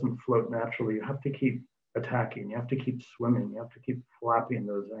that doesn't float naturally. You have to keep attacking. You have to keep swimming. You have to keep flapping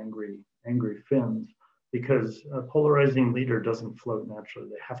those angry fins because a polarizing leader doesn't float naturally.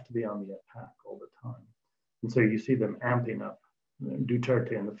 They have to be on the attack all the time. And so you see them amping up.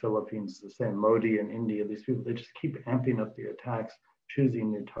 Duterte in the Philippines, the same. Modi in India, these people, they just keep amping up the attacks,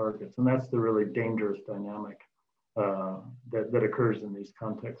 choosing new targets. And that's the really dangerous dynamic that occurs in these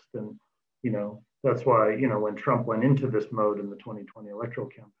contexts. And, that's why, when Trump went into this mode in the 2020 electoral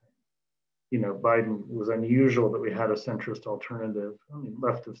campaign, Biden was unusual that we had a centrist alternative,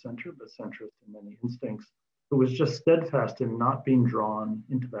 left of center, but centrist in many instincts, who was just steadfast in not being drawn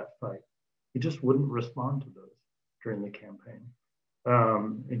into that fight. He just wouldn't respond to those during the campaign.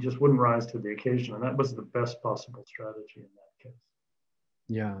 It just wouldn't rise to the occasion. And that was the best possible strategy in that case.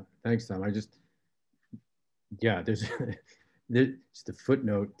 Yeah, thanks, Tom. There's just a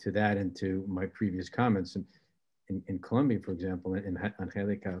footnote to that and to my previous comments. In Colombia, for example, and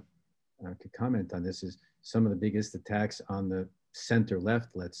Angelika could comment on this, is some of the biggest attacks on the center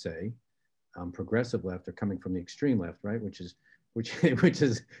left, let's say, progressive left, are coming from the extreme left, right? Which is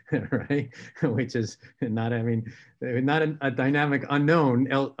right, which is not, not a dynamic unknown,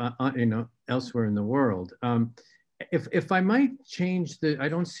 elsewhere in the world. If I might change I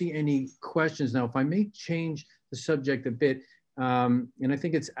don't see any questions now. If I may change the subject a bit, and I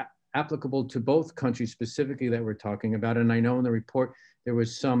think it's applicable to both countries specifically that we're talking about. And I know in the report there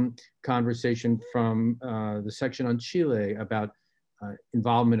was some conversation from the section on Chile about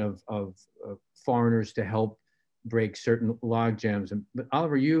involvement of foreigners to help break certain log jams. But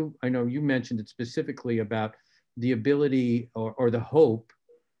Oliver, I know you mentioned it specifically about the ability or the hope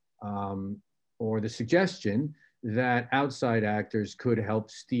or the suggestion that outside actors could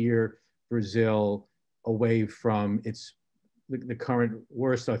help steer Brazil away from the current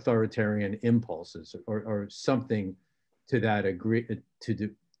worst authoritarian impulses or something to that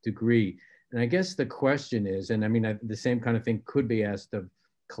degree. And I guess the question is, and the same kind of thing could be asked of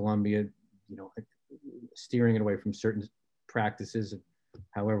Colombia, steering it away from certain practices,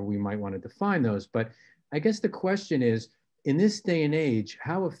 however we might want to define those. But I guess the question is, in this day and age,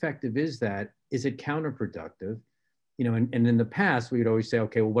 how effective is that? Is it counterproductive? And in the past, we would always say,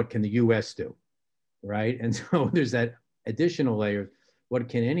 okay, well, what can the US do, right? And so there's that additional layer. What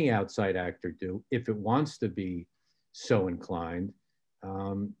can any outside actor do if it wants to be so inclined?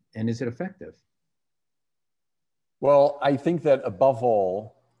 And is it effective? Well, I think that above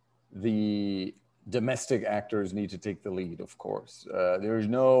all, the domestic actors need to take the lead, of course. There is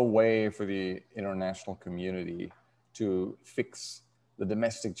no way for the international community to fix the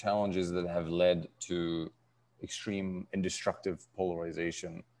domestic challenges that have led to extreme and destructive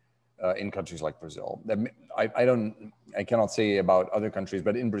polarization in countries like Brazil. I cannot say about other countries,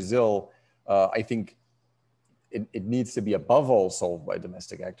 but in Brazil, I think it needs to be above all solved by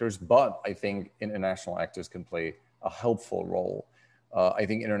domestic actors, but I think international actors can play a helpful role. I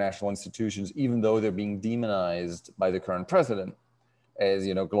think international institutions, even though they're being demonized by the current president as,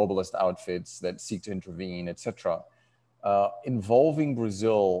 you know, globalist outfits that seek to intervene, etc., involving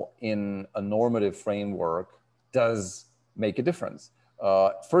Brazil in a normative framework does make a difference.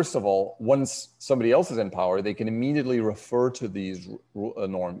 First of all, once somebody else is in power, they can immediately refer to these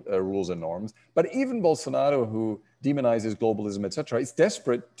rules and norms. But even Bolsonaro, who demonizes globalism, etc., is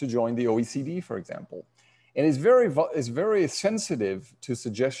desperate to join the OECD, for example, and is very sensitive to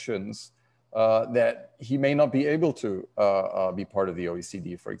suggestions that he may not be able to be part of the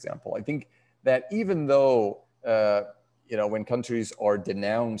OECD, for example. I think that even though you know, when countries are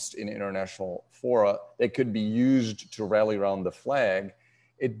denounced in international fora, they could be used to rally around the flag.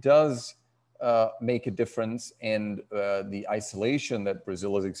 It does make a difference, and the isolation that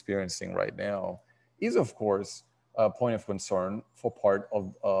Brazil is experiencing right now is, of course, a point of concern for part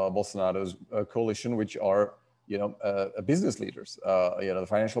of Bolsonaro's coalition, which are, you know, business leaders. You know, the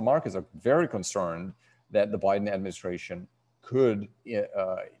financial markets are very concerned that the Biden administration could,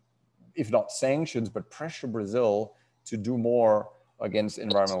 if not sanctions, but pressure Brazil to do more against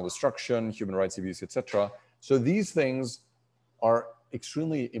environmental destruction, human rights abuse, etc. So these things are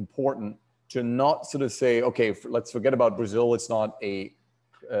extremely important to not sort of say, okay, let's forget about Brazil. It's not a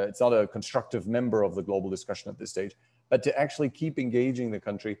constructive member of the global discussion at this stage, but to actually keep engaging the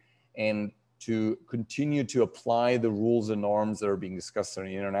country and to continue to apply the rules and norms that are being discussed on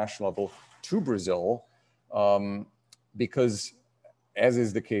the international level to Brazil, because, as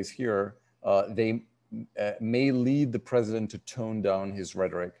is the case here, they may lead the president to tone down his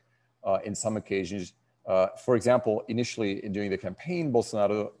rhetoric in some occasions. For example, initially during the campaign,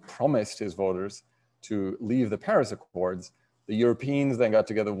 Bolsonaro promised his voters to leave the Paris Accords. The Europeans then got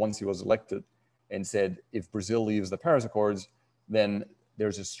together once he was elected and said, if Brazil leaves the Paris Accords, then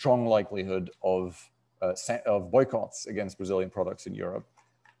there's a strong likelihood of boycotts against Brazilian products in Europe.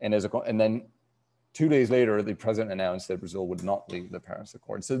 And then 2 days later, the president announced that Brazil would not leave the Paris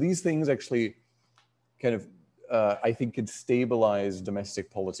Accord. So these things actually kind of, I think, could stabilize domestic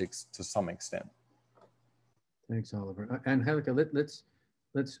politics to some extent. Thanks, Oliver. Angelika, let's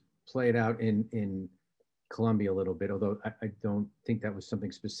play it out in Colombia a little bit, although I don't think that was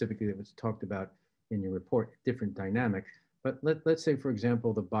something specifically that was talked about in your report, different dynamic. But let's say, for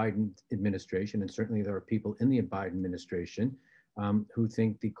example, the Biden administration, and certainly there are people in the Biden administration who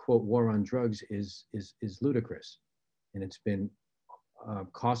think the, quote, war on drugs is ludicrous. And it's been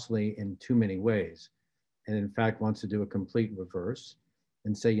costly in too many ways. And in fact, wants to do a complete reverse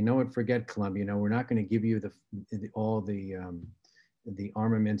and say, you know what, forget Colombia. You know, we're not going to give you all the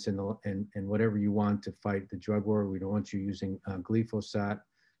armaments and whatever you want to fight the drug war. We don't want you using glyphosate,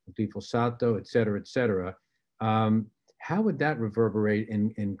 et cetera, et cetera. How would that reverberate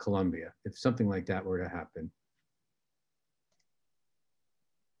in Colombia if something like that were to happen?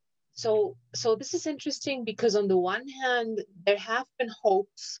 So this is interesting because on the one hand, there have been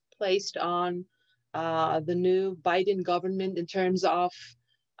hopes placed on the new Biden government in terms of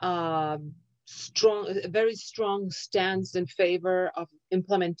a very strong stance in favor of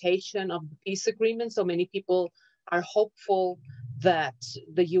implementation of the peace agreement. So many people are hopeful that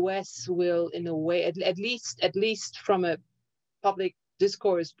the U.S. will, in a way, at least from a public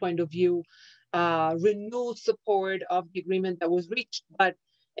discourse point of view, renew support of the agreement that was reached. But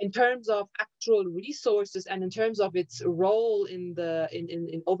in terms of actual resources and in terms of its role in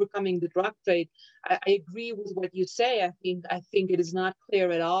overcoming the drug trade, I agree with what you say. I think it is not clear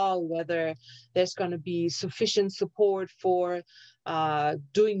at all whether there's going to be sufficient support for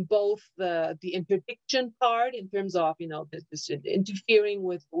doing both the interdiction part in terms of, you know, this interfering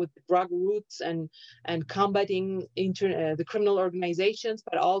with the drug routes and combating the criminal organizations,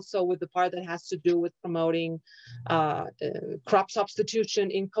 but also with the part that has to do with promoting crop substitution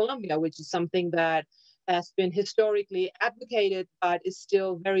in Colombia, which is something that has been historically advocated, but is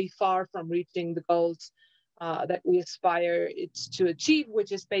still very far from reaching the goals that we aspire it to achieve,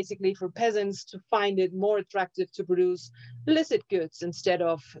 which is basically for peasants to find it more attractive to produce illicit goods instead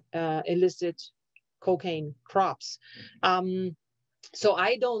of illicit cocaine crops. So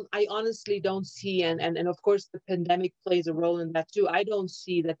I honestly don't see, and of course the pandemic plays a role in that too. I don't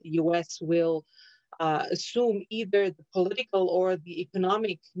see that the US will assume either the political or the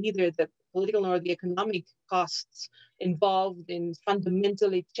economic, neither the political nor the economic costs involved in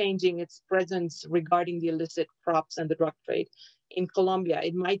fundamentally changing its presence regarding the illicit crops and the drug trade in Colombia.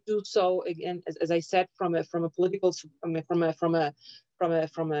 It might do so again, as I said, from a political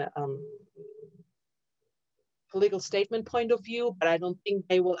political statement point of view, but I don't think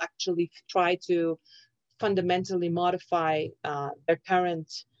they will actually try to fundamentally modify their current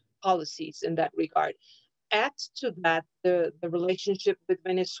policies in that regard. Add to that the relationship with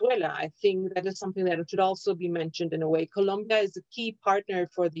Venezuela. I think that is something that should also be mentioned in a way. Colombia is a key partner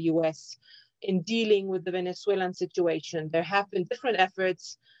for the US in dealing with the Venezuelan situation. There have been different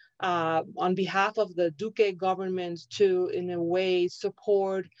efforts on behalf of the Duque government to, in a way,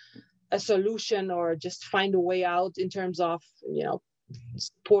 support a solution or just find a way out in terms of,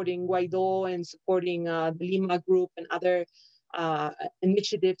 supporting Guaido and supporting the Lima Group and other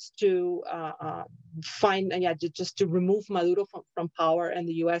initiatives to find, just to remove Maduro from power. And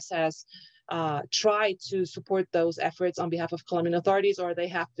the US has tried to support those efforts on behalf of Colombian authorities, or they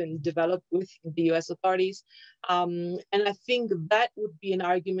have been developed with the US authorities. And I think that would be an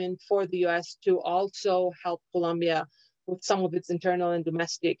argument for the US to also help Colombia with some of its internal and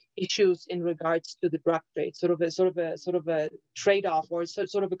domestic issues in regards to the drug trade, sort of a trade-off, or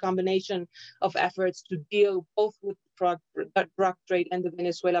sort of a combination of efforts to deal both with drug trade and the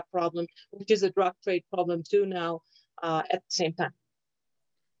Venezuela problem, which is a drug trade problem too now, at the same time.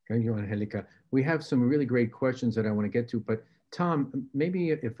 Thank you, Angelika. We have some really great questions that I want to get to, but Tom,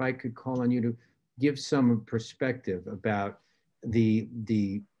 maybe if I could call on you to give some perspective about the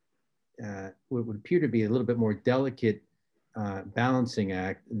what would appear to be a little bit more delicate balancing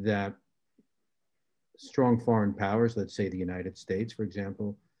act that strong foreign powers, let's say the United States, for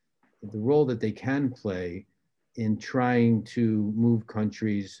example, the role that they can play in trying to move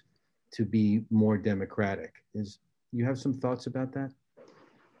countries to be more democratic. You have some thoughts about that?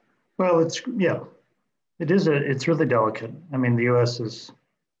 Well, it's really delicate. I mean, the US is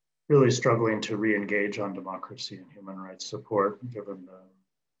really struggling to re-engage on democracy and human rights support, given the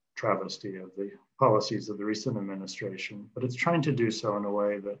travesty of the policies of the recent administration, but it's trying to do so in a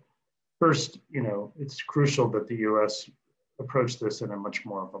way that, first, it's crucial that the US approach this in a much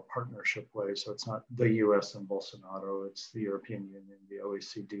more of a partnership way. So it's not the US and Bolsonaro, it's the European Union, the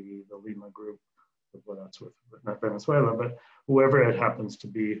OECD, the Lima Group, well, that's with not Venezuela, but whoever it happens to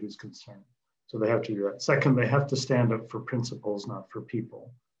be who's concerned. So they have to do that. Second, they have to stand up for principles, not for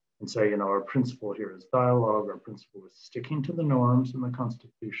people, and say, our principle here is dialogue, our principle is sticking to the norms in the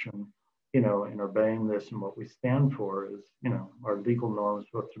Constitution, and obeying this, and what we stand for is, our legal norms,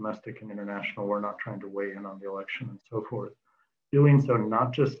 both domestic and international. We're not trying to weigh in on the election and so forth. Doing so,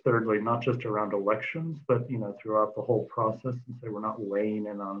 not just around elections, but, throughout the whole process, and say we're not weighing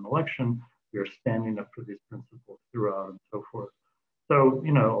in on an election, we are standing up for these principles throughout and so forth. So, a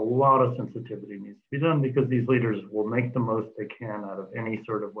lot of sensitivity needs to be done, because these leaders will make the most they can out of any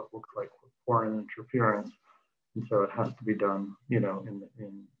sort of what looks like foreign interference. And so it has to be done,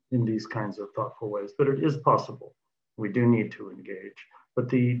 in these kinds of thoughtful ways. But it is possible. We do need to engage. But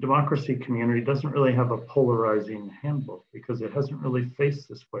the democracy community doesn't really have a polarizing handbook, because it hasn't really faced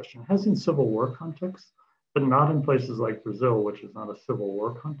this question. It has in civil war contexts, but not in places like Brazil, which is not a civil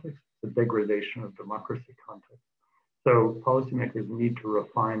war context, it's a degradation of democracy context. So policymakers need to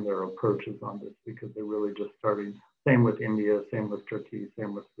refine their approaches on this, because they're really just starting. Same with India, same with Turkey,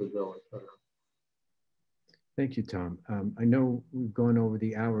 same with Brazil, et cetera. Thank you, Tom. I know we've gone over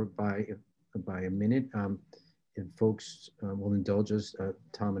the hour by a minute. If folks will indulge us,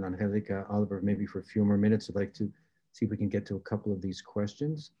 Tom and Angelika, Oliver, maybe for a few more minutes, I'd like to see if we can get to a couple of these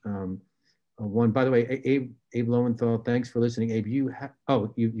questions. One, by the way, Abe Lowenthal, thanks for listening. Abe,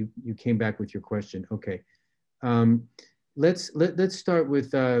 you came back with your question. Okay, let's start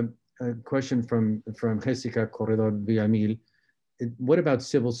with a question from Jessica Corredor Villamil. What about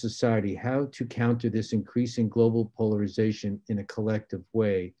civil society? How to counter this increasing global polarization in a collective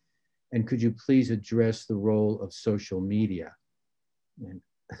way? And could you please address the role of social media? And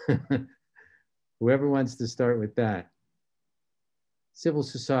whoever wants to start with that. Civil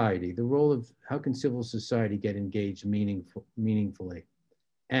society, the role of, how can civil society get engaged meaningfully,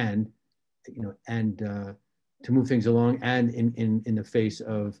 and to move things along, and in the face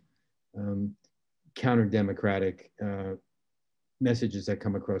of counter-democratic messages that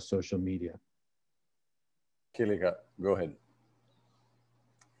come across social media? Angelika, go ahead.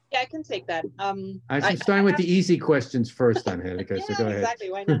 Yeah, I can take that. I'm starting with the easy questions first, Angelika. Yeah, so go ahead. Exactly.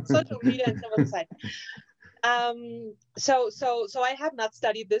 Why not? Social media and civil society. So I have not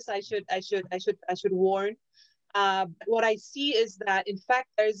studied this. I should warn. What I see is that, in fact,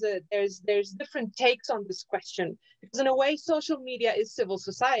 there's different takes on this question, because in a way, social media is civil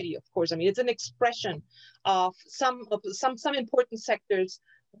society. Of course, I mean, it's an expression of some important sectors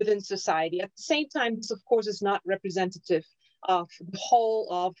within society. At the same time, this, of course, is not representative of the whole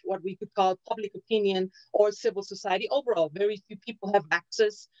of what we could call public opinion or civil society overall. Very few people have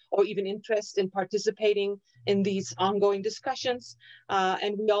access or even interest in participating in these ongoing discussions.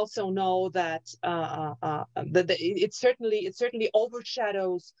 And we also know that, it certainly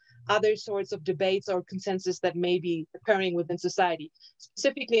overshadows other sorts of debates or consensus that may be occurring within society.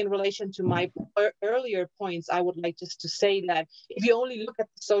 Specifically in relation to my earlier points, I would like just to say that if you only look at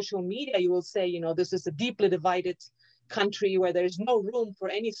the social media, you will say, this is a deeply divided country where there's no room for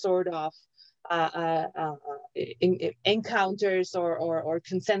any sort of encounters or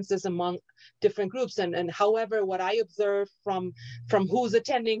consensus among different groups. And however, what I observe from who's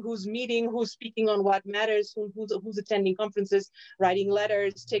attending, who's meeting, who's speaking on what matters, who's attending conferences, writing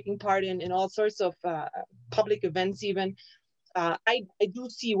letters, taking part in all sorts of public events even, I do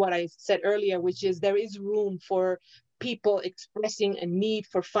see what I said earlier, which is there is room for people expressing a need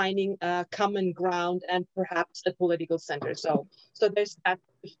for finding a common ground and perhaps a political center. So there's that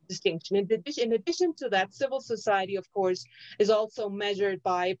distinction. In addition to that, civil society, of course, is also measured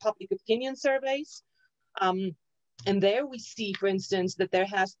by public opinion surveys. And there we see, for instance, that there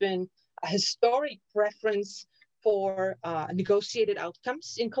has been a historic preference for negotiated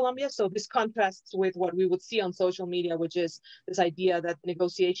outcomes in Colombia. So this contrasts with what we would see on social media, which is this idea that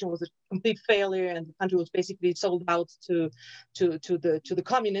negotiation was a complete failure and the country was basically sold out to the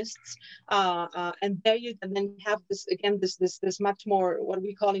communists. And there you then have this much more what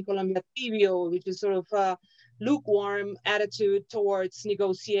we call in Colombia tibio, which is sort of lukewarm attitude towards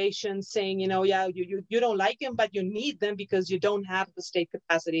negotiations, saying, yeah, you don't like them, but you need them because you don't have the state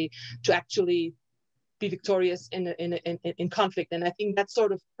capacity to actually be victorious in conflict. And I think that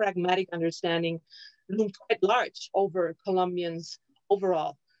sort of pragmatic understanding loomed quite large over Colombians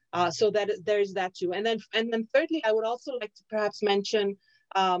overall. So that there's that too. And then thirdly, I would also like to perhaps mention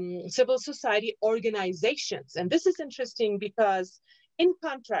civil society organizations. And this is interesting because in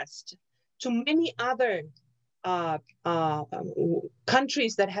contrast to many other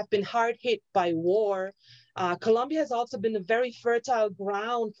countries that have been hard hit by war, Colombia has also been a very fertile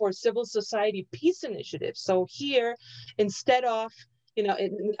ground for civil society peace initiatives. So here, instead of,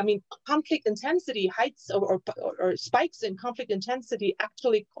 conflict intensity heights or spikes in conflict intensity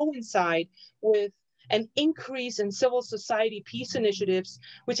actually coincide with an increase in civil society peace initiatives,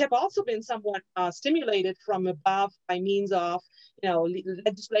 which have also been somewhat stimulated from above by means of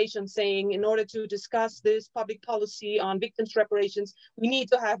legislation saying in order to discuss this public policy on victims' reparations, we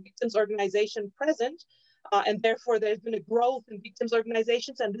need to have victims' organization present. And therefore, there's been a growth in victims'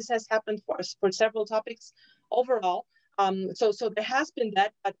 organizations, and this has happened for several topics overall. So there has been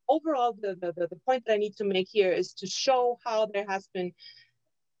that, but overall, the point that I need to make here is to show how there has been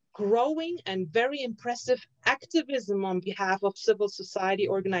growing and very impressive activism on behalf of civil society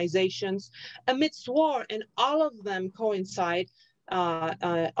organizations amidst war, and all of them coincide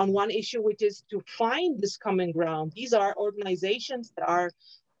on one issue, which is to find this common ground. These are organizations that are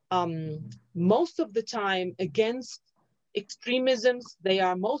most of the time against extremisms. They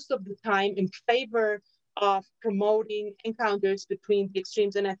are most of the time in favor of promoting encounters between the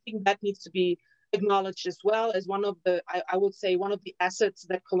extremes. And I think that needs to be acknowledged as well as one of the, I would say, one of the assets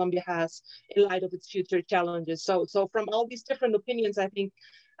that Colombia has in light of its future challenges. So from all these different opinions, I think,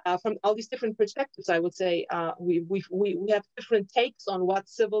 from all these different perspectives, I would say we have different takes on what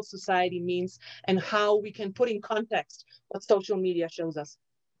civil society means and how we can put in context what social media shows us.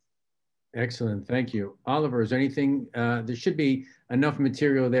 Excellent, thank you. Oliver, is there anything, there should be enough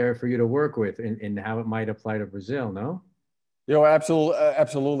material there for you to work with in how it might apply to Brazil, no?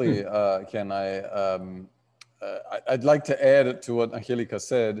 Absolutely, Ken. I'd like to add to what Angelika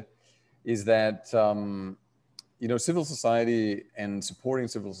said, is that, civil society and supporting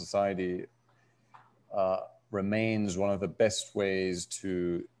civil society remains one of the best ways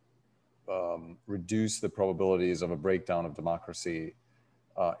to reduce the probabilities of a breakdown of democracy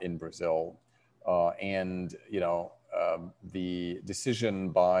in Brazil. The decision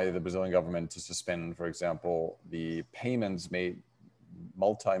by the Brazilian government to suspend, for example, the payments made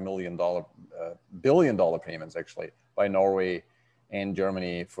billion-dollar payments actually by Norway and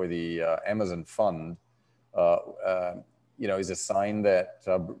Germany for the Amazon fund, is a sign that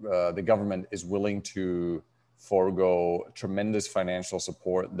the government is willing to forego tremendous financial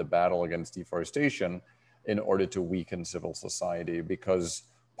support in the battle against deforestation in order to weaken civil society, because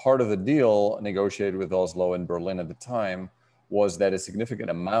part of the deal negotiated with Oslo and Berlin at the time was that a significant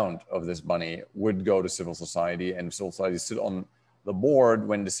amount of this money would go to civil society, and civil society sit on the board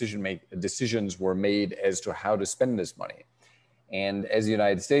when decisions were made as to how to spend this money. And as the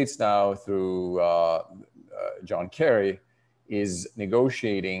United States now, through John Kerry, is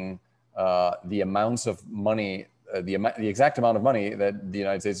negotiating the amounts of money the exact amount of money that the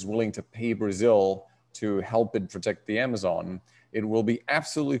United States is willing to pay Brazil to help it protect the Amazon, it will be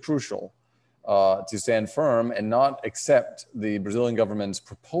absolutely crucial to stand firm and not accept the Brazilian government's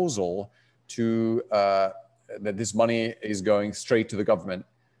proposal to that this money is going straight to the government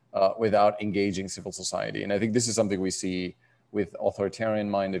without engaging civil society. And I think this is something we see with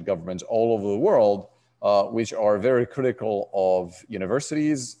authoritarian-minded governments all over the world, which are very critical of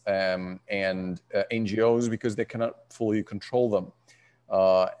universities and NGOs because they cannot fully control them.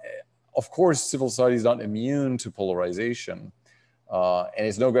 Of course, civil society is not immune to polarization, and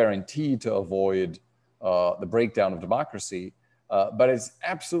it's no guarantee to avoid the breakdown of democracy, but it's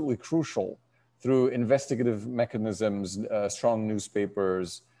absolutely crucial through investigative mechanisms, strong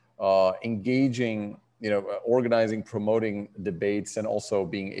newspapers, engaging, organizing, promoting debates, and also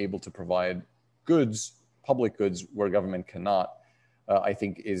being able to provide goods, public goods, where government cannot, I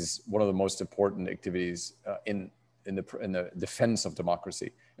think is one of the most important activities in the defense of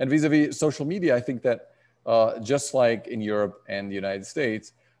democracy. And vis-a-vis social media, I think that just like in Europe and the United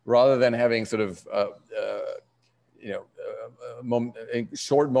States, rather than having sort of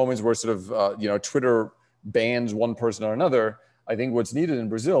short moments where sort of Twitter bans one person or another, I think what's needed in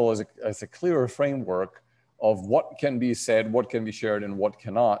Brazil is a clearer framework of what can be said, what can be shared, and what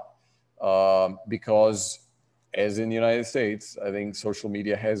cannot. Because as in the United States, I think social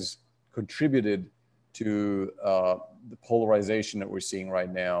media has contributed to the polarization that we're seeing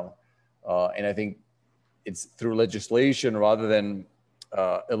right now. And I think it's through legislation rather than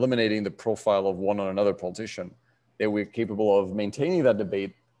eliminating the profile of one or another politician that we're capable of maintaining that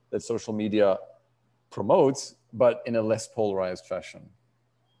debate that social media promotes, but in a less polarized fashion.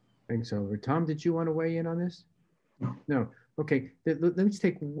 Thanks, Oliver. Tom, did you want to weigh in on this? No. Okay. Let me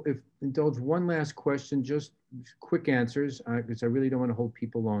indulge one last question, just quick answers, because I really don't want to hold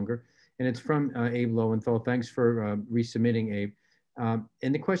people longer. And it's from Abe Lowenthal. Thanks for resubmitting, Abe.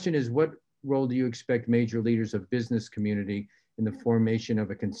 And the question is, what role do you expect major leaders of business community in the formation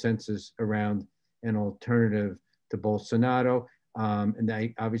of a consensus around an alternative to Bolsonaro? And that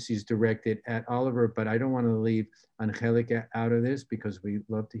obviously is directed at Oliver, but I don't want to leave Angelika out of this because we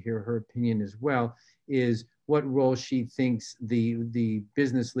love to hear her opinion as well, is what role she thinks the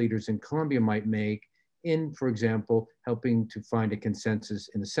business leaders in Colombia might make in, for example, helping to find a consensus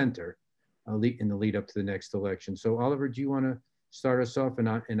in the center in the lead up to the next election. So Oliver, do you want to start us off, and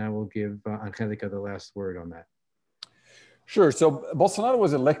I will give Angelika the last word on that. Sure. So Bolsonaro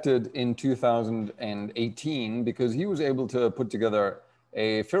was elected in 2018 because he was able to put together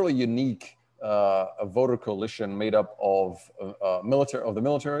a fairly unique a voter coalition made up of the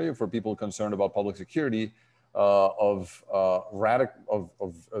military for people concerned about public security,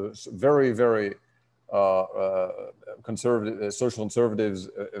 very, very conservative, social conservatives,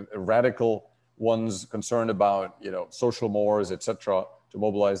 radical ones concerned about social mores, etc., to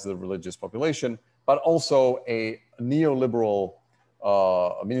mobilize the religious population, but also a neoliberal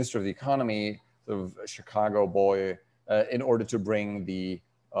minister of the economy, sort of a Chicago boy, in order to bring the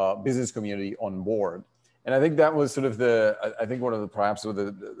business community on board. And I think that was sort of one of the perhaps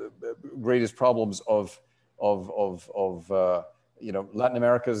the greatest problems of Latin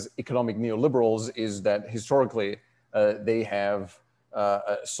America's economic neoliberals is that historically they have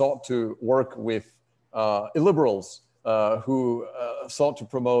sought to work with illiberals who sought to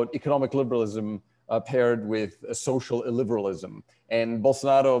promote economic liberalism paired with social illiberalism. And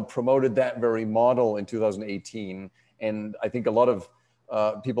Bolsonaro promoted that very model in 2018. And I think a lot of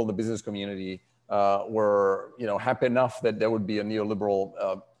people in the business community were happy enough that there would be a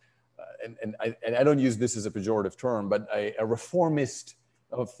neoliberal, and I don't use this as a pejorative term, but a reformist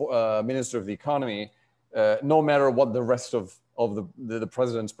minister of the economy, no matter what the rest of the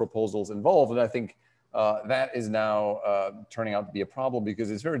president's proposals involved. And I think that is now turning out to be a problem because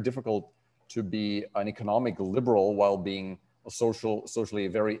it's very difficult to be an economic liberal while being a socially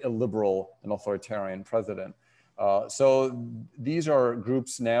very illiberal and authoritarian president. So these are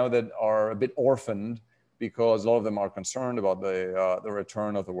groups now that are a bit orphaned because a lot of them are concerned about the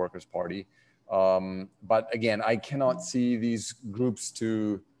return of the Workers' Party. But again, I cannot see these groups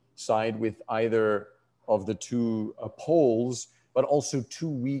to side with either of the two poles, but also too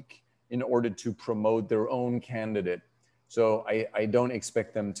weak in order to promote their own candidate. So I don't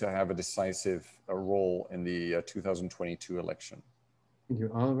expect them to have a decisive role in the 2022 election. Thank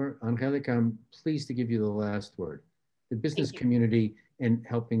you, Oliver. Angelika, I'm pleased to give you the last word. The business community and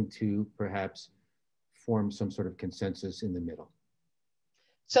helping to perhaps form some sort of consensus in the middle.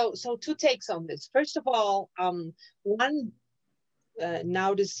 So two takes on this. First of all, one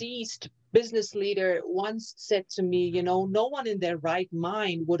now deceased business leader once said to me, you know, no one in their right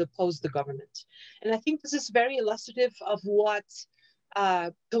mind would oppose the government. And I think this is very illustrative of what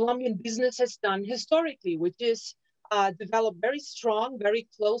Colombian business has done historically, which is develop very strong, very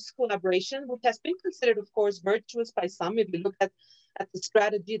close collaboration, which has been considered, of course, virtuous by some. If you look at the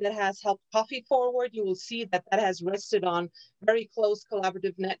strategy that has helped coffee forward, you will see that that has rested on very close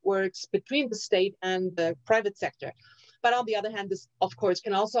collaborative networks between the state and the private sector. But on the other hand, this, of course,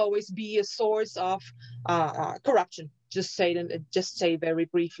 can also always be a source of corruption. Just say very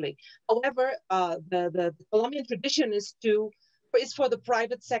briefly. However, the Colombian tradition is for the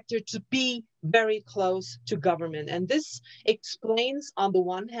private sector to be very close to government. And this explains, on the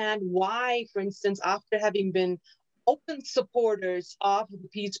one hand, why, for instance, after having been open supporters of the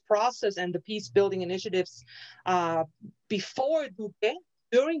peace process and the peace building initiatives before Duque,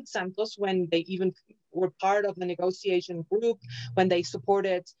 during Santos, when they even were part of the negotiation group, when they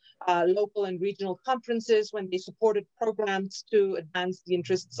supported local and regional conferences, when they supported programs to advance the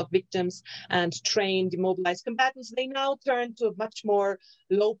interests of victims and train demobilized combatants, they now turn to a much more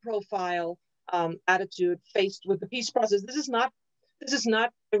low-profile attitude faced with the peace process. This is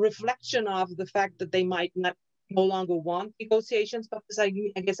not a reflection of the fact that they might no longer want negotiations, but this, I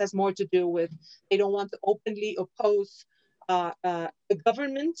guess, has more to do with they don't want to openly oppose the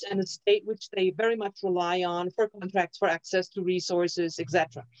government and the state, which they very much rely on for contracts, for access to resources,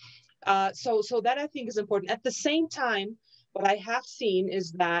 etc. So that, I think, is important. At the same time, what I have seen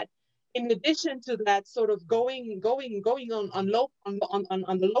is that in addition to that sort of going on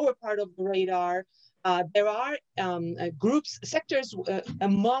the lower part of the radar, there are groups, sectors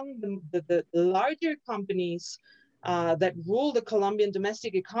among the larger companies that rule the Colombian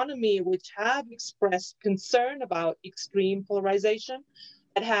domestic economy, which have expressed concern about extreme polarization,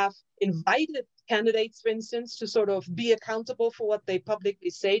 that have invited candidates, for instance, to sort of be accountable for what they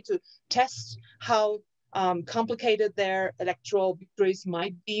publicly say, to test how complicated their electoral victories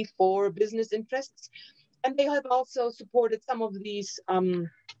might be for business interests. And they have also supported some of these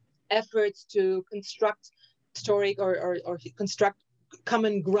efforts to construct historic or construct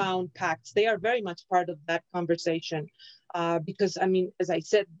common ground pacts. They are very much part of that conversation because, I mean, as I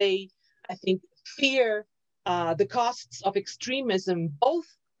said, they, I think, fear the costs of extremism, both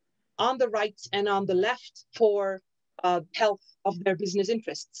on the right and on the left, for health of their business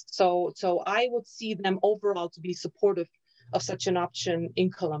interests. So I would see them overall to be supportive of such an option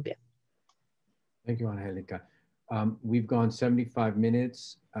in Colombia. Thank you, Angelika. We've gone 75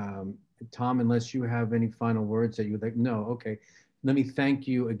 minutes. Tom, unless you have any final words that you would like, no, okay. Let me thank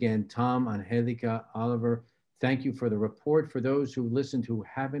you again, Tom, Angelika, Oliver. Thank you for the report. For those who listened who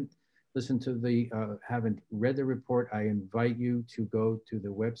haven't listened to the, haven't read the report, I invite you to go to the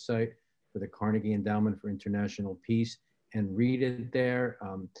website for the Carnegie Endowment for International Peace and read it there.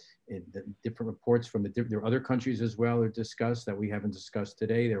 The different reports from there are other countries as well are discussed that we haven't discussed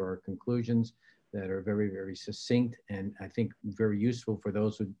today. There are conclusions that are very, very succinct and I think very useful for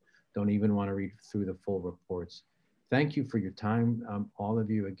those who don't even want to read through the full reports. Thank you for your time, all of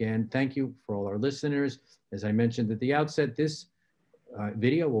you again. Thank you for all our listeners. As I mentioned at the outset, this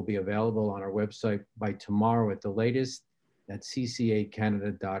video will be available on our website by tomorrow at the latest at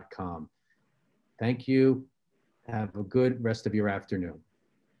ccacanada.com. Thank you. Have a good rest of your afternoon.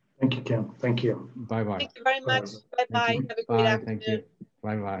 Thank you, Kim. Thank you. Bye-bye. Thank you very much. Bye-bye. Have a great afternoon. Thank you.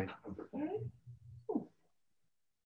 Bye-bye.